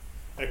today.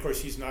 And of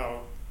course, he's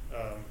now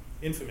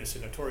infamous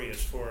and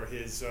notorious for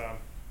his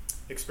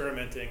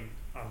experimenting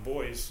on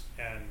boys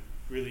and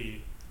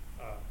really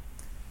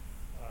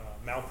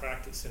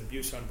malpractice and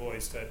abuse on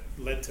boys that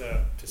led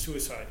to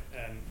suicide.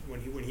 And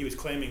when he was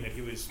claiming that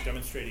he was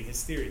demonstrating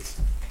his theories,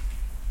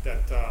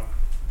 that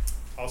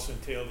also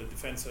entailed the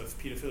defense of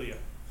pedophilia.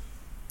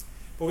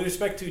 But with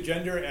respect to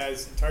gender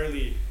as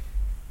entirely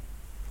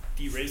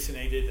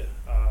deracinated,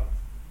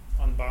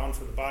 unbound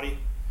from the body,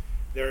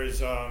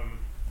 there's,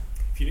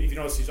 if you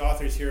notice these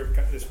authors here,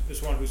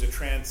 this one who's a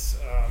trans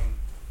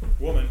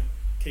woman,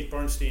 Kate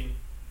Bernstein,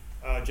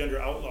 gender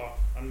outlaw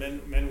on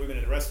men, women,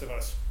 and the rest of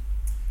us,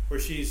 where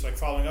she's like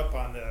following up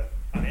on the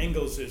on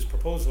Engels'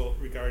 proposal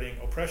regarding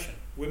oppression.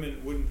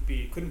 Women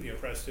couldn't be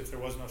oppressed if there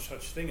was no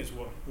such thing as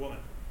woman.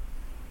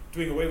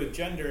 Doing away with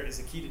gender is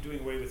the key to doing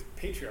away with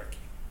patriarchy,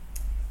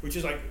 which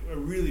is like a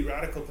really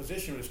radical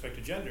position with respect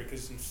to gender,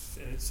 because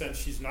in a sense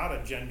she's not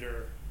a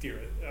gender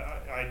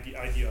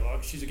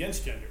ideologue. She's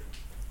against gender.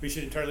 We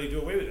should entirely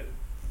do away with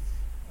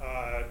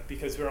it,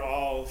 because we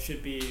all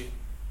should be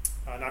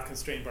not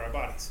constrained by our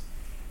bodies.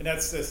 And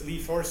that's this Lee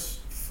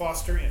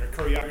Foster in her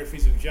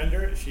choreographies of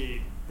gender.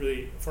 She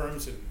really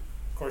affirms, and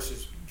of course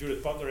as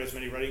Judith Butler has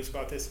many writings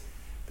about this,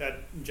 that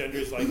gender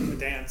is like a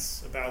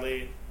dance, a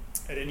ballet.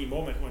 At any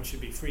moment one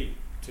should be free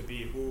to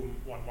be who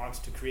one wants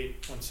to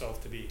create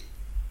oneself to be,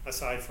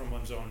 aside from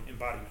one's own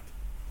embodiment.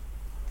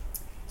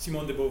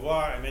 Simone de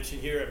Beauvoir, I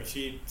mentioned here,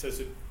 she says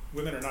that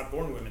women are not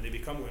born women, they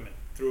become women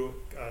through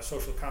a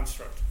social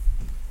construct,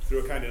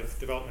 through a kind of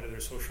development of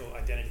their social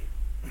identity.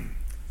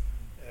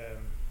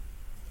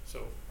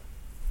 So,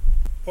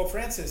 Pope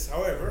Francis,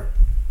 however,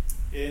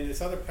 in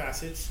this other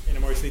passage in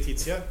Amoris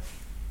Laetitia,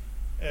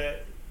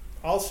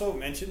 also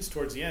mentions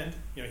towards the end,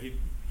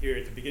 here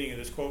at the beginning of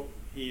this quote,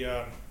 he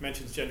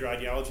mentions gender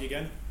ideology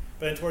again,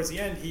 but then towards the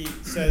end he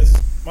says,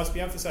 must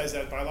be emphasized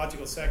that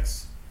biological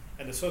sex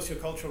and the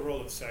sociocultural role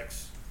of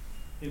sex,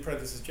 in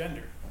parentheses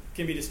gender,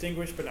 can be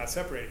distinguished but not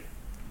separated.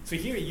 So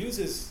here he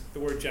uses the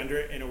word gender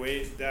in a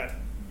way that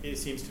it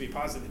seems to be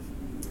positive.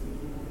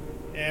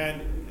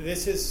 And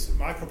this is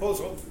my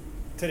proposal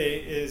today,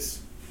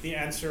 is the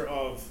answer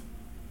of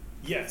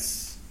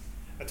yes.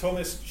 A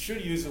Thomist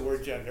should use the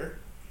word gender,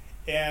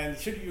 and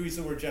should use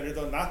the word gender,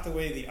 though not the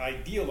way the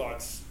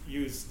ideologues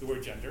use the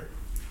word gender,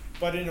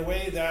 but in a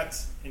way that,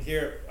 and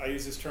here I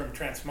use this term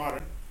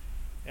transmodern,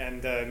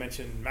 and I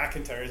mentioned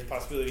MacIntyre as a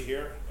possibility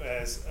here,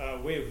 as a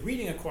way of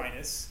reading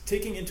Aquinas,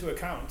 taking into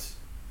account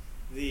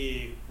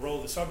the role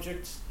of the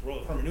subject, the role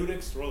of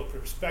hermeneutics, the role of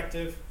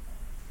perspective,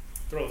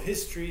 the role of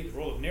history, the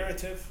role of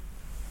narrative,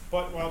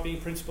 but while being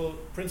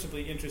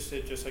principally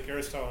interested, just like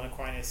Aristotle and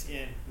Aquinas,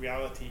 in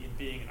reality, in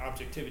being, and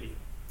objectivity.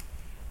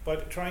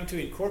 But trying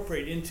to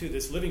incorporate into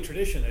this living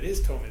tradition that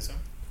is Thomism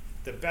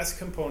the best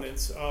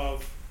components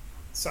of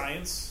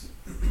science,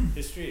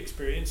 history,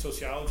 experience,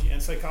 sociology,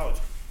 and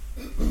psychology,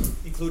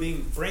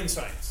 including brain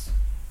science,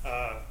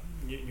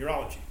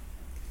 neurology.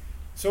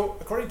 So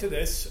according to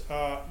this,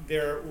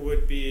 there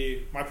would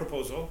be my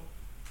proposal.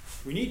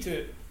 We need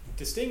to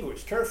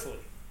distinguish carefully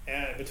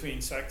between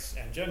sex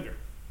and gender.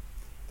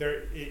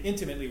 They're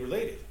intimately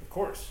related, of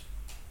course.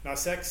 Now,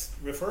 sex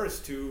refers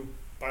to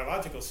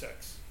biological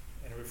sex,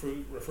 and it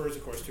refers,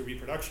 of course, to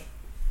reproduction.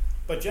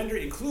 But gender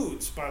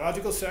includes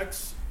biological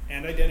sex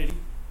and identity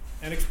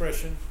and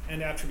expression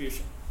and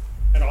attribution.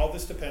 And all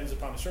this depends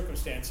upon the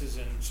circumstances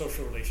and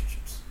social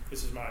relationships.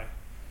 This is my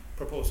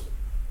proposal.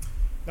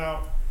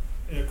 Now,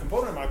 a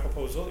component of my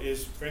proposal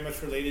is very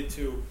much related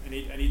to, I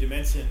need to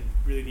mention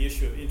really the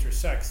issue of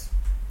intersex.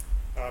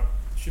 It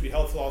should be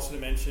helpful also to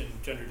mention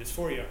gender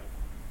dysphoria.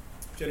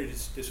 Gender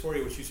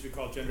dysphoria, which used to be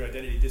called gender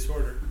identity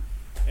disorder,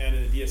 and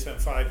in the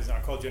DSM-5 is now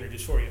called gender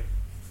dysphoria.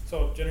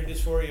 So gender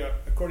dysphoria,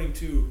 according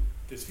to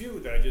this view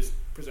that I just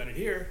presented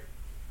here,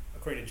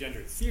 according to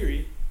gender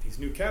theory, these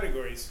new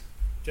categories,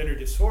 gender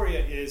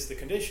dysphoria is the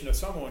condition of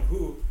someone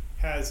who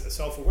has a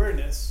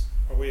self-awareness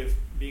or way of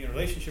being in a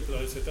relationship with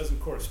others that doesn't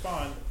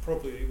correspond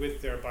appropriately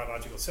with their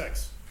biological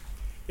sex.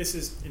 This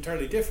is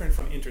entirely different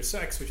from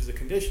intersex, which is a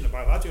condition, a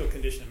biological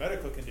condition, a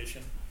medical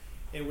condition,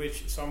 in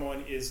which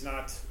someone is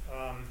not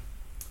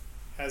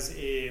has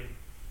a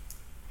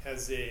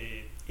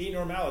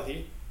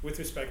anormality with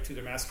respect to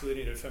their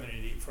masculinity or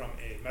femininity from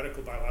a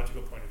medical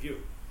biological point of view.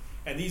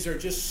 And these are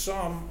just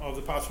some of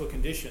the possible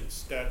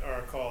conditions that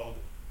are called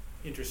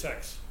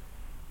intersex.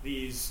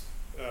 These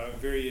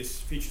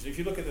various features. If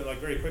you look at them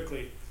very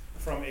quickly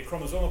from a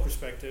chromosomal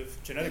perspective,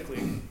 genetically,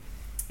 an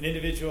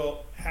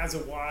individual has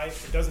a Y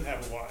or doesn't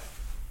have a Y.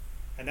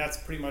 And that's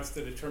pretty much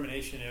the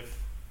determination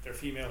if they're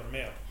female or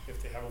male,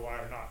 if they have a Y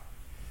or not.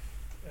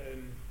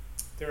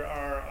 There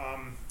are,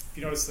 if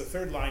you notice the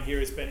third line here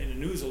has been in the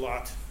news a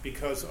lot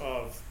because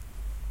of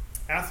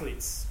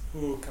athletes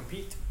who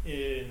compete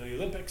in the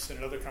Olympics and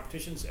in other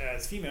competitions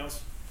as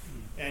females,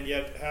 and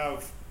yet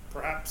have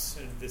perhaps,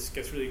 and this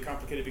gets really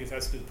complicated because it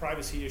has to do with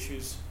privacy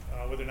issues,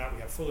 whether or not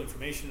we have full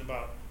information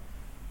about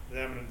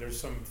them. And there's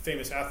some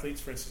famous athletes.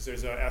 For instance,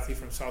 there's an athlete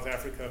from South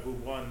Africa who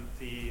won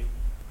 8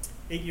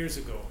 years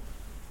ago,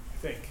 I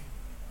think.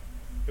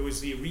 It was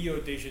the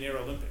Rio de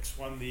Janeiro Olympics.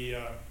 Won the,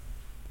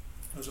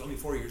 it was only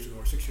 4 years ago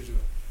or 6 years ago.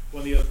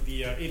 Won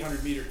the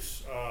 800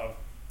 meters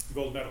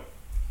gold medal.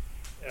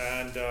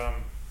 And,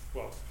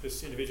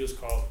 this individual is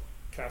called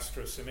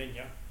Castro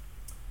Semenya.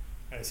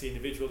 And I say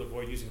individual to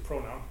avoid using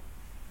pronoun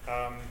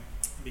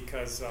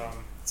because it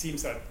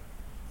seems that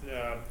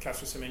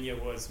Castro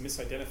Semenya was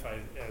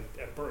misidentified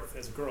at birth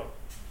as a girl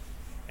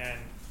and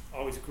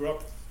always grew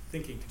up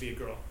thinking to be a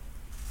girl,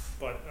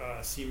 but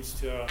seems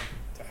to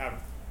have,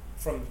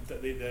 from the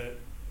data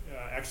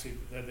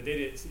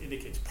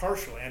indicates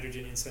partial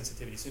androgen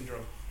insensitivity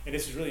syndrome. And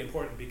this is really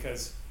important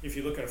because if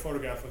you look at a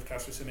photograph of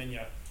Castro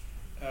Semenya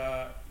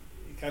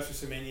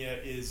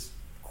is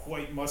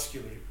quite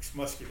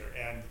muscular,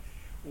 and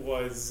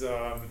was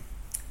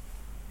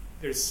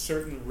there's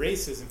certain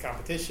races and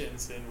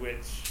competitions in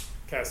which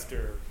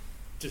Castor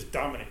just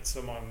dominates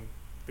among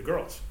the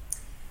girls.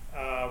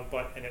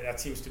 And that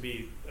seems to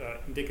be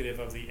indicative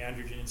of the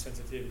androgen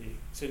insensitivity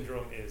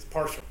syndrome is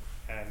partial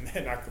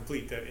and not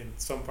complete. That in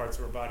some parts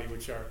of our body,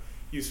 which are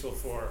useful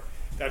for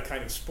that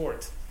kind of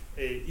sport,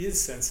 it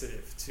is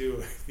sensitive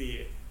to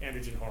the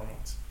androgen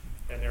hormones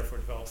and therefore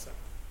develops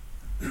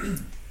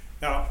them.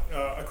 Now,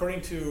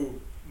 according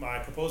to my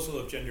proposal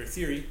of gender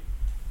theory,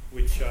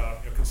 which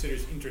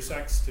considers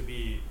intersex to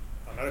be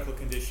a medical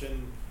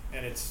condition,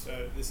 and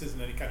this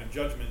isn't any kind of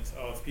judgment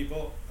of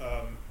people.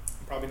 I'm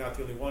probably not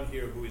the only one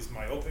here who is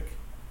myopic,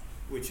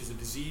 which is a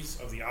disease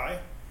of the eye,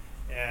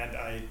 and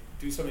I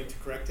do something to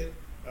correct it.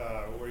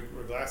 Wear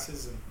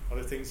glasses and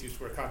other things, used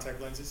to wear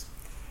contact lenses,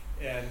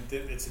 and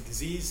it's a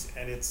disease,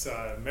 and it's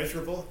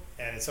measurable,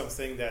 and it's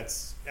something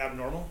that's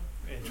abnormal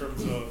in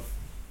terms of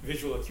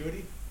visual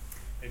acuity.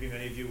 Maybe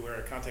many of you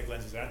wear contact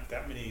lenses,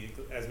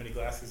 as many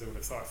glasses as I would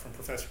have thought from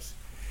professors.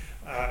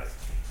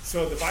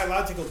 So the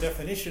biological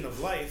definition of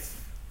life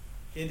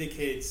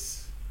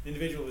indicates an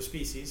individual of a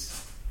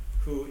species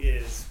who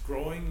is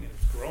growing,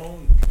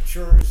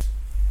 matures,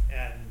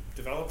 and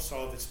develops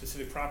all of its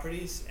specific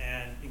properties,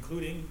 and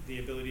including the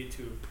ability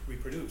to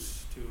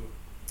reproduce, to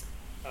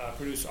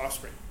produce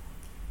offspring.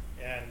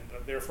 And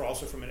therefore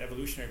also from an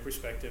evolutionary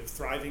perspective,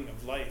 thriving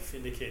of life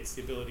indicates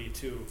the ability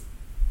to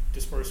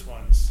disperse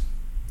one's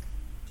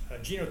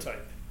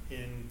genotype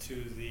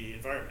into the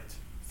environment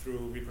through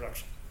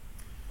reproduction.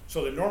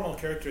 So the normal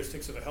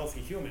characteristics of a healthy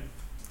human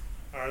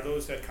are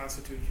those that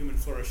constitute human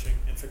flourishing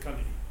and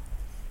fecundity.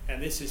 And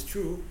this is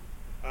true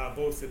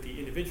both at the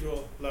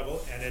individual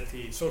level and at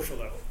the social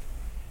level.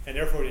 And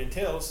therefore it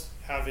entails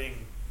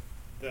having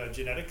the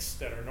genetics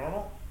that are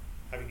normal,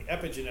 having the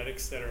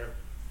epigenetics that are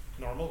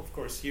normal. Of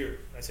course, here,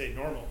 I say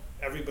normal,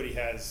 I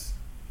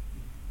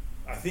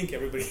think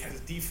everybody has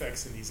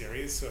defects in these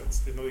areas, so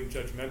it's nothing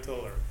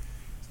judgmental or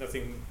it's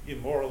nothing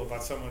immoral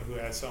about someone who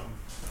has some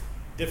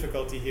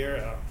difficulty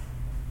here.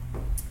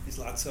 There's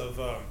lots of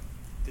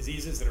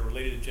diseases that are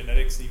related to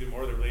genetics, even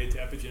more that are related to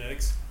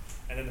epigenetics.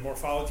 And then the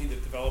morphology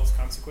that develops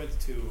consequent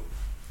to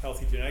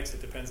healthy genetics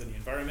that depends on the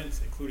environment,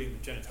 including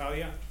the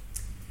genitalia.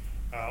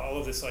 All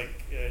of this,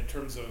 in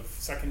terms of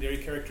secondary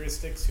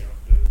characteristics,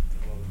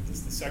 the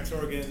sex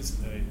organs,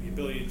 the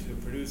ability to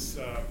produce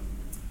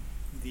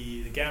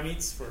the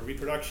gametes for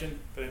reproduction,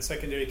 but then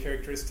secondary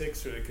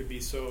characteristics, or it could be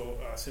so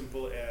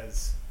simple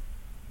as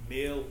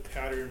male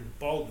pattern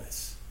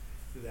baldness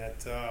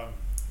that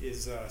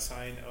is a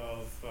sign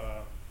of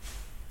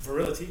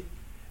virility.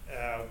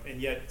 And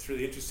yet it's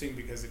really interesting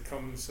because it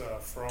comes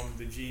from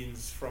the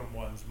genes from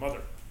one's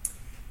mother.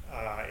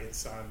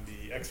 It's on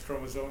the X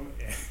chromosome,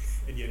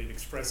 and yet it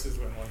expresses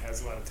when one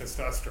has a lot of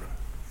testosterone.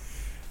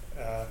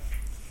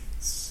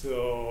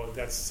 So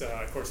that's,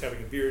 of course,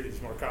 having a beard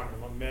is more common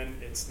among men.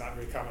 It's not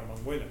very common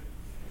among women.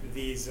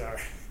 These are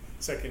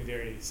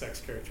secondary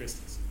sex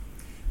characteristics.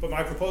 But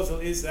my proposal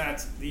is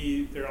that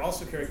there are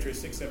also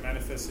characteristics that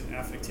manifest in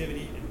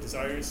affectivity and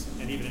desires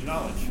and even in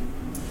knowledge.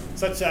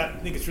 Such that I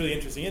think it's really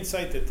interesting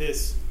insight that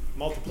this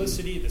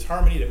multiplicity, this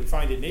harmony that we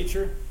find in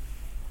nature,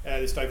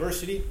 this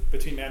diversity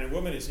between man and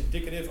woman is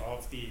indicative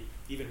of the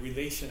even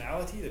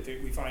relationality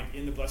that we find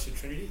in the Blessed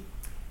Trinity.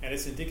 And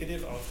it's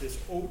indicative of this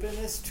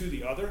openness to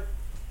the other,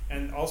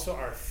 and also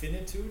our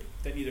finitude,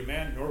 that neither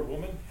man nor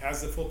woman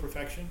has the full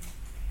perfection.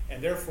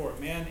 And therefore,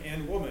 man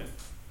and woman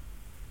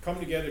come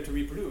together to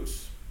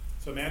reproduce.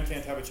 So a man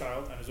can't have a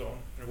child on his own,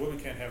 and a woman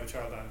can't have a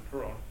child on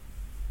her own,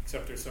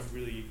 except there's some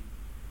really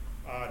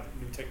odd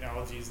new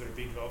technologies that are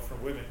being developed for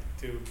women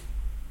to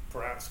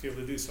perhaps be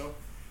able to do so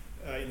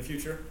in the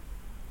future.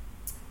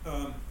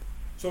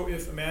 So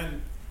if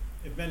men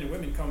and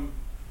women come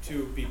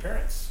to be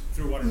parents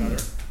through one another,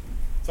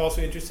 it's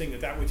also interesting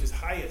that which is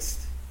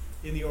highest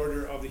in the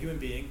order of the human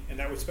being, and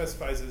that which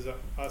specifies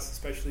us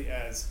especially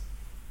as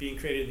being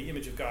created in the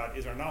image of God,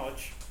 is our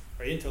knowledge,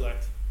 our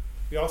intellect.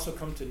 We also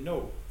come to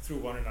know through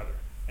one another,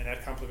 and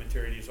that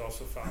complementarity is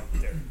also found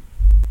there.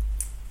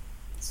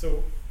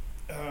 So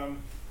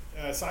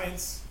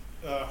science,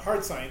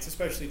 hard science,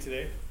 especially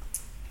today,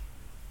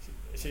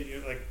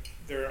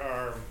 there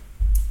are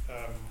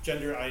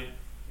gender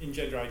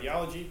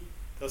ideology.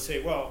 They'll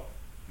say, well,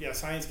 yeah,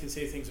 science can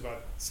say things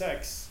about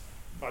sex,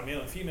 about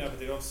male and female, but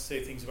they don't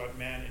say things about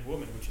man and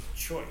woman, which is a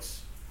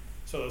choice.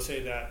 So they'll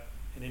say that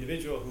an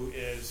individual who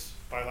is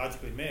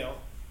biologically male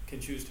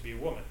can choose to be a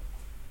woman.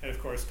 And of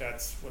course,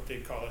 that's what they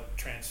call a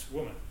trans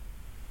woman,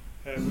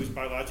 who's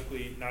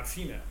biologically not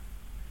female.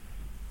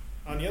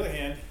 On the other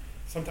hand,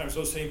 sometimes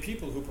those same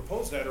people who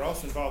propose that are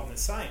also involved in the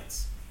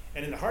science.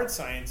 And in the hard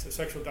science of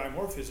sexual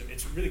dimorphism,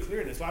 it's really clear,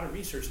 and there's a lot of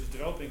research that's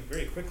developing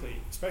very quickly,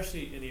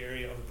 especially in the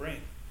area of the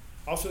brain.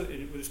 Also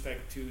with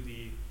respect to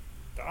the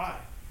eye.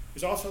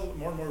 There's also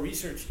more and more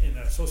research in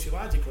the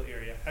sociological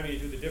area having to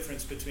do with the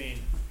difference between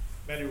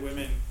men and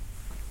women,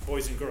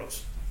 boys and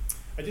girls.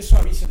 I just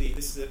saw recently,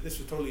 this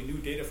was totally new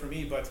data for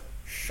me, but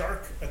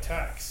shark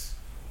attacks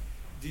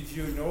Did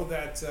you know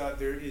that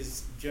there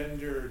is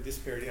gender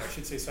disparity, I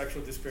should say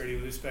sexual disparity,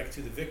 with respect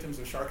to the victims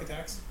of shark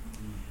attacks?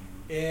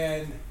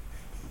 And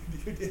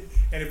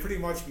it pretty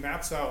much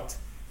maps out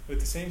with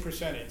the same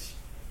percentage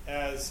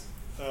as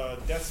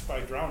deaths by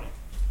drowning.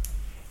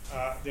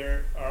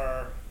 There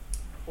are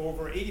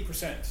over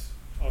 80%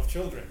 of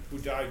children who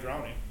die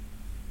drowning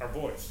are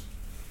boys.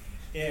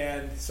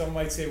 And some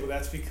might say, well,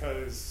 that's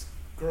because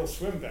girls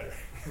swim better.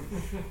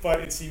 But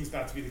it seems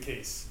not to be the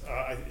case.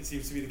 It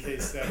seems to be the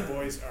case that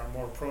boys are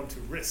more prone to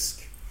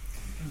risk.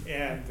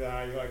 And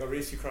I'll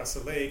race you across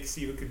the lake,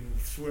 see who can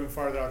swim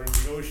farther out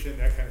into the ocean,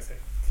 that kind of thing.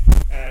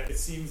 And it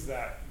seems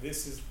that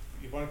this is,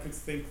 one could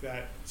think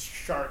that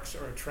sharks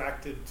are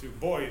attracted to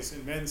boys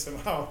and men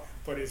somehow,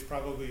 but it's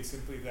probably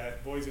simply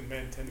that boys and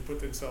men tend to put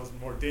themselves in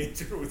more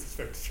danger with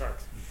respect to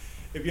sharks.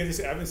 It'd be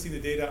interesting. I haven't seen the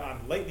data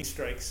on lightning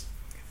strikes,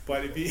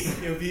 but it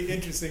would be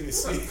interesting to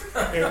see if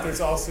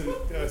there's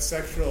also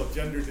sexual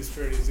gender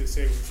disparity, as they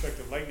say, with respect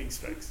to lightning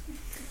strikes.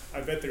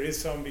 I bet there is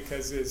some,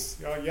 because it's,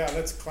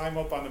 let's climb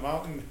up on the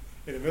mountain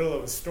in the middle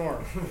of a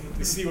storm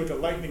to see what the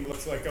lightning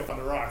looks like up on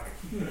the rock.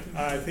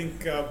 I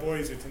think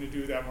boys tend to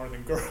do that more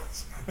than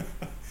girls.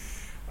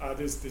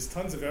 There's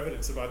tons of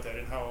evidence about that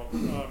and how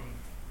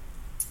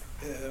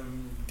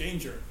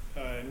danger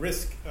and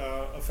risk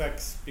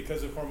affects,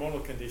 because of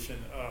hormonal condition,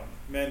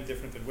 men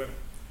different than women.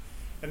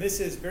 And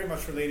this is very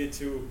much related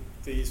to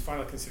the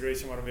final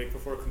consideration I want to make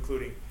before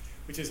concluding,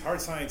 which is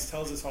hard science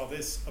tells us all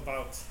this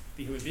about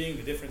the human being,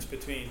 the difference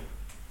between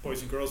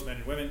boys and girls, men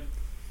and women.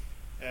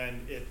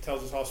 And it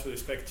tells us also with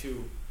respect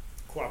to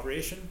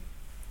cooperation,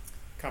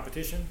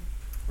 competition,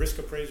 risk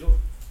appraisal,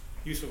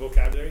 use of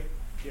vocabulary.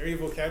 The area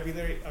of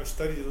vocabulary, I've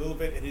studied a little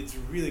bit, and it's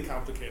really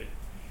complicated.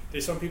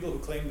 There's some people who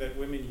claim that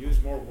women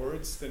use more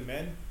words than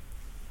men,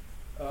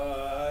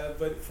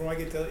 but from what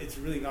I can tell, it's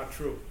really not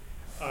true.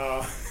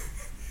 I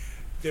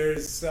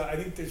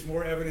think there's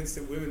more evidence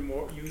that women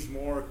use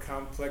more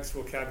complex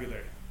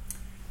vocabulary.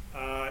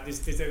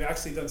 They've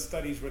actually done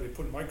studies where they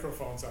put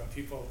microphones on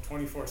people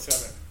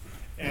 24/7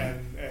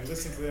 and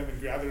listen to them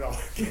and gather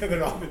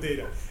all the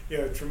data.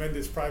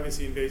 Tremendous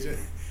privacy invasion,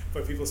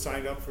 but people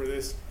signed up for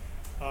this.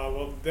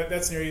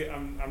 That's an area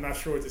I'm not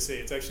sure what to say.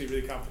 It's actually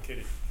really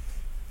complicated.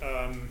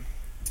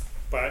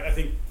 But I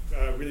think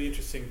a really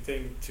interesting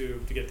thing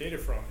to get data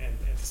from and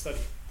to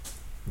study.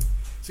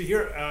 So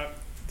here,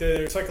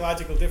 there are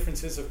psychological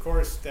differences, of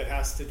course, that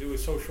has to do with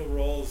social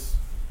roles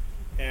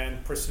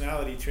and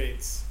personality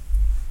traits.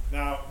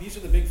 Now, these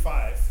are the big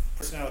 5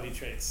 personality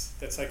traits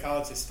that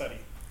psychologists study.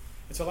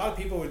 And so a lot of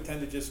people would tend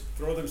to just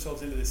throw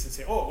themselves into this and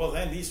say, oh, well,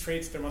 then these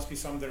traits, there must be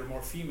some that are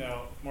more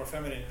female, more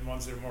feminine, and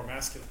ones that are more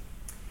masculine.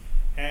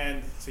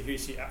 And so here you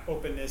see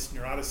openness,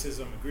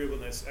 neuroticism,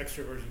 agreeableness,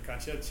 extroversion,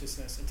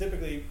 conscientiousness. And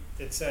typically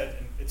it's said,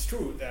 and it's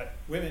true, that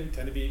women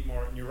tend to be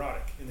more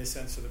neurotic in the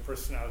sense of the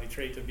personality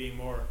trait of being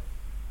more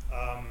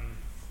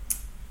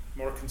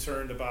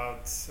concerned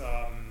about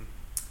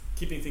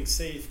keeping things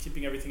safe,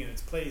 keeping everything in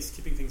its place,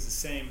 keeping things the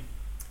same.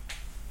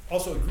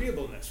 Also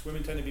agreeableness.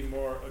 Women tend to be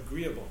more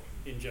agreeable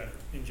in general.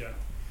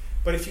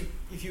 But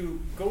if you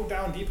go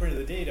down deeper into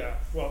the data,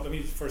 well, let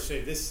me first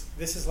say this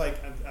is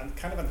like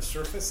kind of on the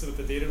surface of what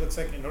the data looks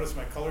like. And notice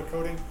my color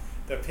coding.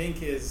 The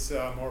pink is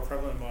more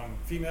prevalent among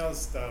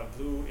females. The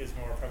blue is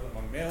more prevalent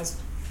among males.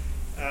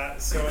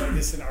 So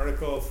this is an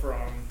article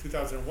from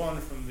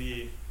 2001 from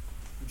the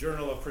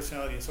Journal of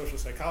Personality and Social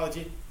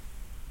Psychology.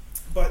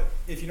 But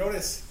if you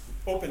notice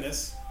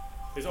openness,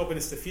 there's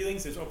openness to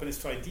feelings, there's openness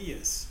to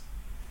ideas.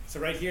 So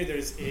right here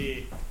there's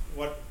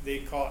what they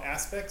call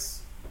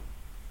aspects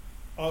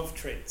of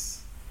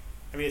traits.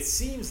 I mean, it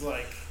seems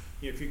like,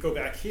 if you go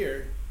back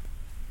here,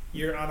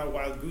 you're on a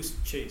wild goose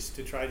chase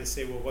to try to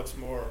say, well, what's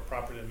more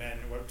proper to men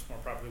and what's more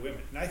proper to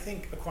women? And I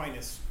think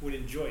Aquinas would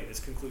enjoy this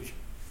conclusion.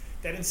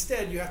 That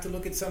instead you have to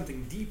look at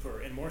something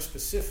deeper and more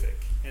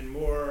specific and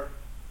more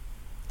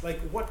like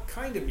what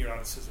kind of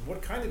neuroticism,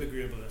 what kind of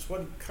agreeableness,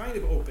 what kind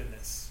of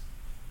openness,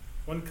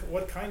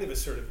 what kind of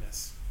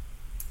assertiveness.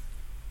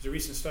 There's a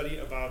recent study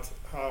about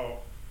how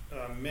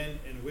men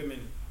and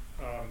women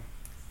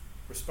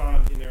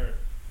respond in their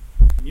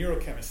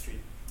neurochemistry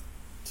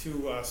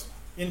to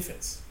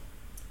infants,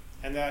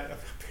 and that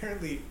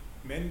apparently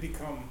men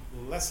become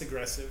less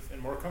aggressive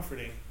and more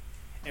comforting,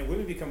 and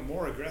women become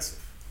more aggressive.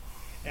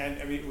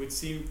 And I mean, it would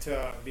seem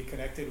to be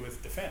connected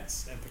with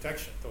defense and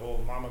protection, the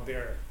whole mama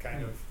bear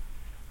kind of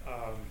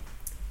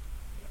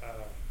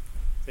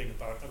thing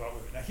about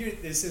women. Now here,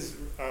 this is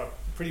a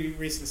pretty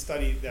recent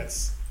study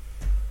that's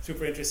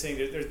super interesting.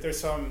 There's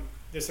some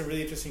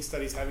really interesting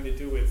studies having to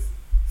do with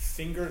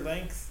finger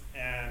length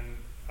and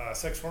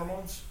sex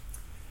hormones.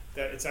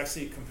 That it's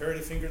actually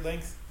comparative finger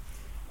length.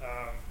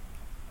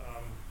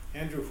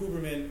 Andrew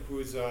Huberman,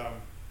 who's a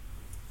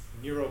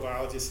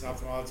neurobiologist and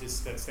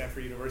ophthalmologist at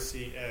Stanford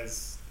University,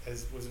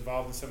 was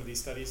involved in some of these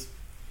studies.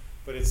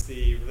 But it's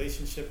the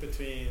relationship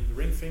between the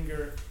ring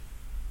finger,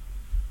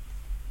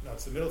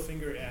 it's the middle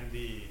finger and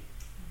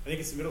I think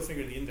it's the middle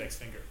finger and the index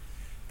finger,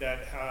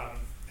 that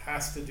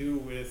has to do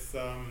with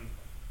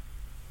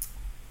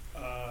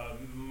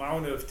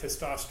amount of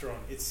testosterone,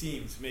 it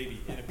seems,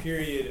 maybe, in a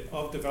period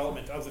of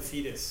development of the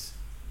fetus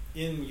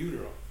in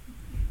utero.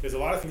 There's a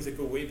lot of things that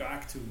go way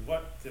back to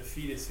what the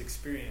fetus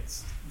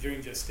experienced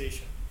during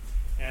gestation.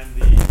 And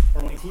the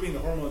hormone, including the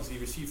hormones he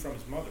received from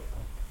his mother,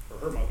 or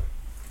her mother,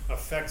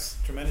 affects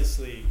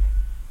tremendously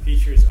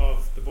features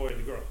of the boy and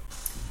the girl.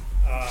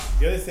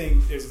 The other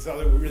thing, there's this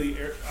other really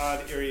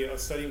odd area of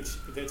study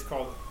that's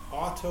called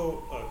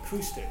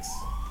autoacoustics,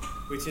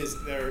 which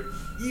is their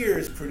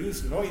ears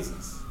produce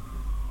noises,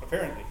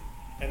 apparently.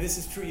 And this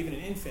is true even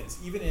in infants,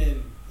 even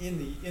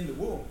in the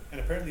womb.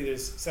 And apparently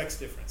there's sex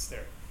difference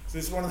there. So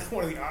this is one of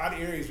the odd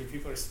areas where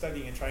people are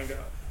studying and trying to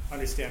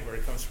understand where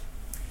it comes from.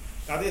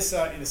 Now this,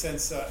 in a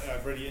sense,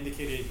 I've already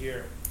indicated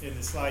here in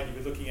the slide, you've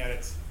been looking at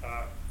it,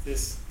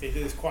 they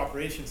did this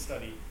cooperation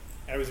study,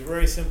 and it was a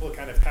very simple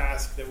kind of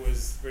task that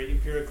was very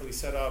empirically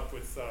set up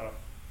with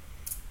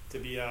to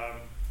be a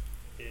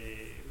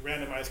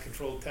randomized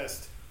controlled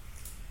test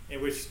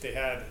in which they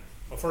had,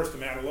 well, first a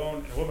man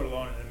alone and a woman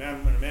alone, and a man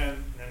and a man,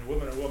 and then a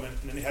woman and a woman,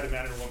 and then they had a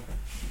man and a woman.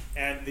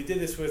 And they did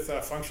this with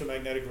functional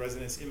magnetic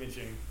resonance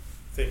imaging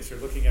things, so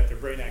looking at their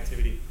brain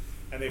activity.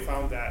 And they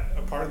found that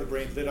a part of the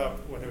brain lit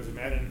up when there was a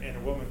man and a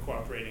woman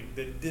cooperating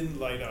that didn't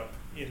light up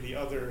in the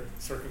other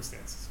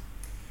circumstances,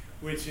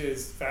 which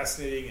is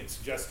fascinating and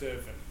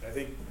suggestive, and I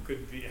think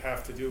could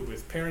have to do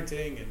with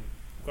parenting and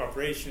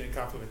cooperation and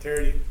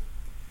complementarity.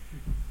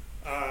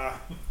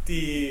 But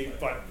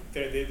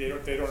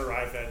they don't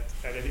arrive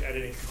at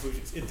any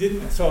conclusions. It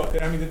didn't. So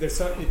I mean,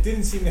 it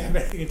didn't seem to have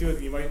anything to do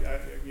with. You might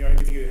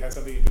think it has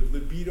something to do with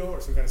libido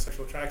or some kind of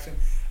sexual attraction.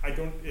 I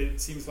don't.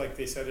 It seems like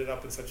they set it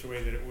up in such a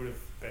way that it would have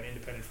been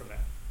independent from that.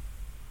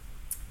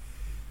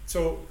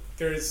 So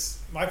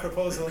my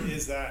proposal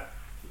is that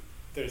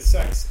there's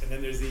sex, and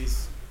then there's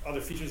these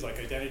other features like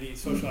identity,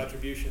 social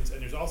attributions,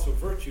 and there's also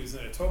virtues.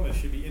 And a Thomist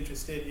should be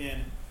interested in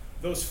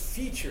those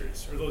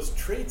features or those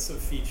traits of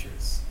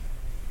features.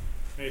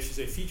 I should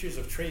say features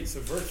of traits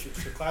of virtues,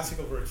 the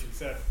classical virtues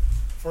that,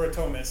 for a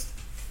Thomist,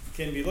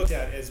 can be looked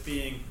at as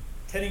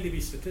tending to be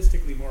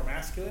statistically more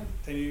masculine,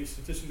 tending to be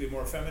statistically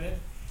more feminine,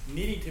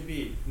 needing to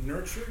be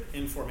nurtured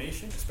in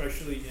formation,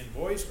 especially in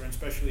boys or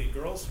especially in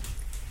girls.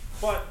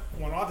 But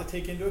one ought to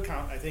take into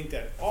account, I think,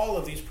 that all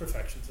of these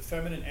perfections, the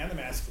feminine and the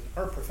masculine,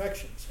 are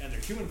perfections, and they're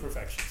human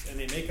perfections, and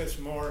they make us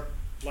more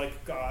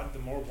like God the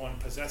more one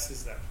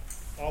possesses them,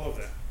 all of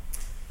them.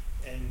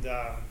 And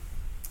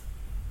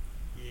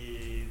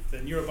the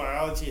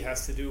neurobiology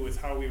has to do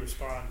with how we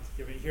respond.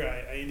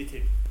 Here I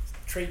indicate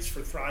traits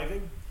for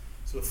thriving,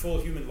 so the full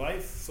human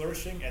life,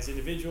 flourishing as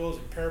individuals,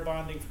 and pair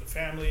bonding for the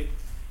family,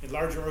 in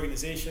larger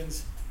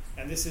organizations.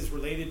 And this is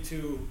related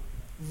to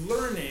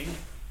learning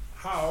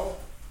how,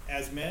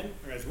 as men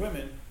or as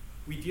women,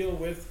 we deal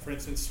with, for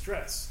instance,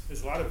 stress.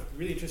 There's a lot of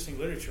really interesting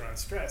literature on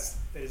stress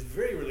that is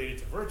very related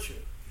to virtue.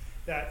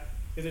 That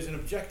if there's an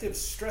objective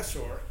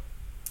stressor,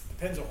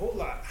 depends a whole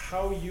lot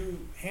how you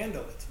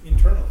handle it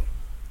internally.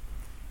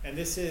 And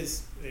this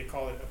is, they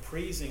call it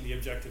appraising the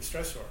objective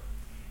stressor.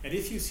 And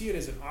if you see it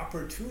as an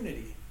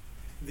opportunity,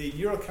 the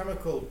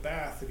neurochemical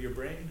bath of your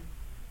brain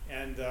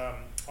and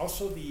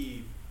also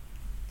the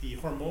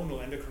hormonal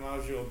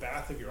endocrinological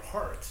bath of your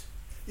heart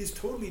is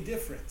totally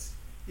different.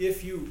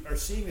 If you are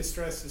seeing the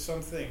stress as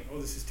something, oh,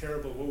 this is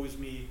terrible, woe is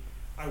me,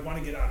 I want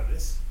to get out of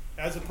this,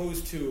 as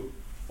opposed to,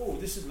 oh,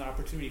 this is an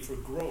opportunity for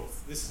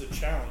growth, this is a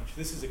challenge,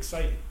 this is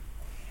exciting.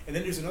 And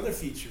then there's another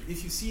feature.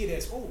 If you see it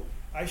as, oh,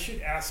 I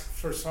should ask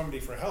for somebody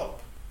for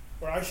help,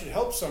 or I should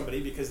help somebody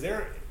because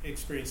they're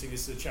experiencing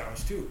this as a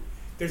challenge too.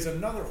 There's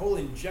another whole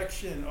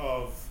injection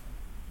of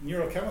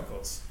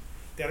neurochemicals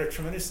that are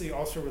tremendously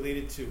also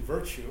related to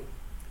virtue,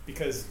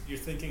 because you're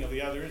thinking of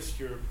the others,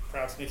 you're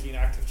perhaps making an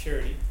act of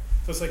charity.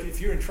 So it's like if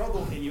you're in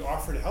trouble and you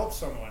offer to help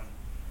someone,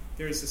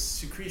 there's a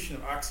secretion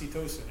of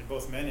oxytocin in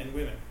both men and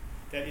women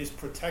that is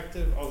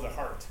protective of the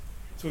heart.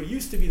 So it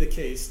used to be the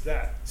case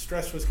that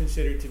stress was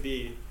considered to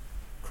be,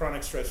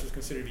 chronic stress was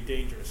considered to be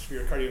dangerous for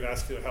your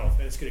cardiovascular health,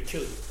 and it's going to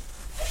kill you.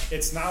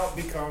 It's now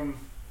become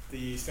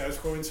the status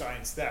quo in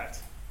science that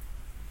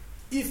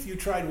if you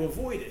try to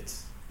avoid it,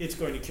 it's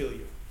going to kill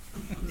you.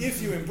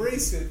 If you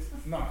embrace it,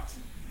 not.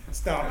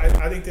 Now,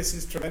 I think this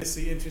is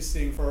tremendously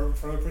interesting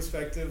from a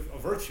perspective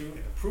of virtue and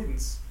of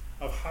prudence,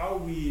 of how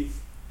we,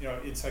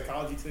 in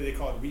psychology today they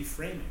call it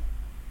reframing.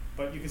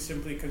 But you can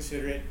simply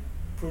consider it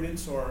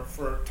prudence, or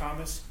for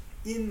Thomas,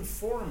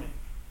 informing.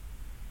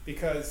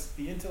 Because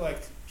the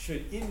intellect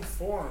should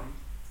inform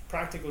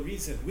practical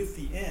reason with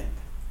the end.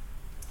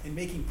 And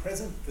making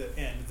present the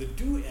end, the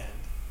do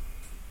end,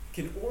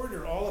 can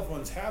order all of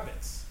one's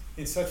habits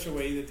in such a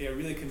way that they are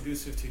really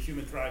conducive to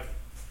human thriving.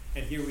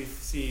 And here we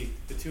see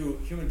the two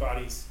human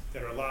bodies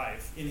that are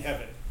alive in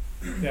heaven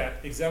that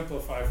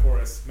exemplify for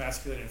us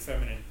masculine and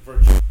feminine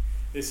virtue.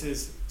 This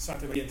is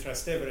Santa Maria in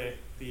Trastevere.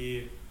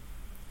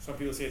 Some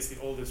people say it's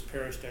the oldest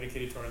parish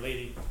dedicated to Our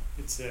Lady.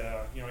 It's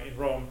in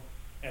Rome,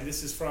 and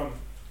this is from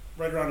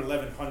right around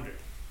 1100.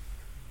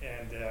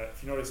 And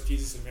if you notice,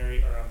 Jesus and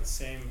Mary are on the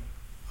same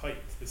height,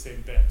 the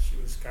same bench.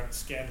 It was kind of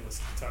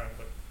scandalous at the time,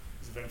 but it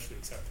was eventually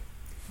accepted.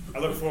 I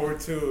look forward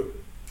to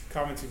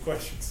comments and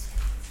questions.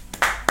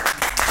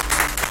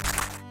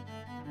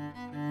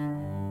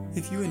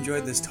 If you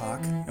enjoyed this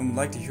talk and would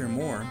like to hear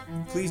more,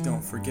 please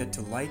don't forget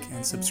to like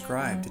and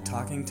subscribe to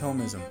Talking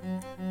Thomism.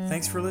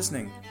 Thanks for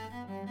listening.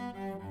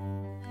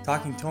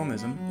 Talking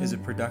Thomism is a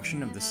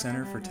production of the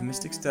Center for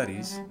Thomistic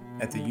Studies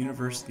at the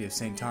University of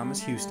St.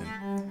 Thomas, Houston.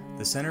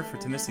 The Center for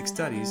Thomistic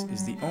Studies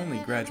is the only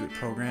graduate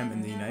program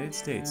in the United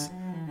States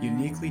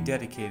uniquely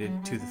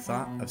dedicated to the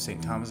thought of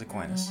St. Thomas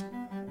Aquinas.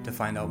 To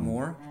find out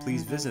more,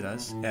 please visit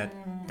us at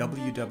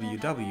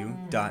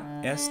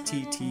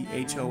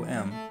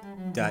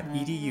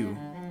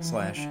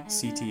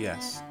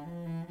www.sttthom.edu/CTS.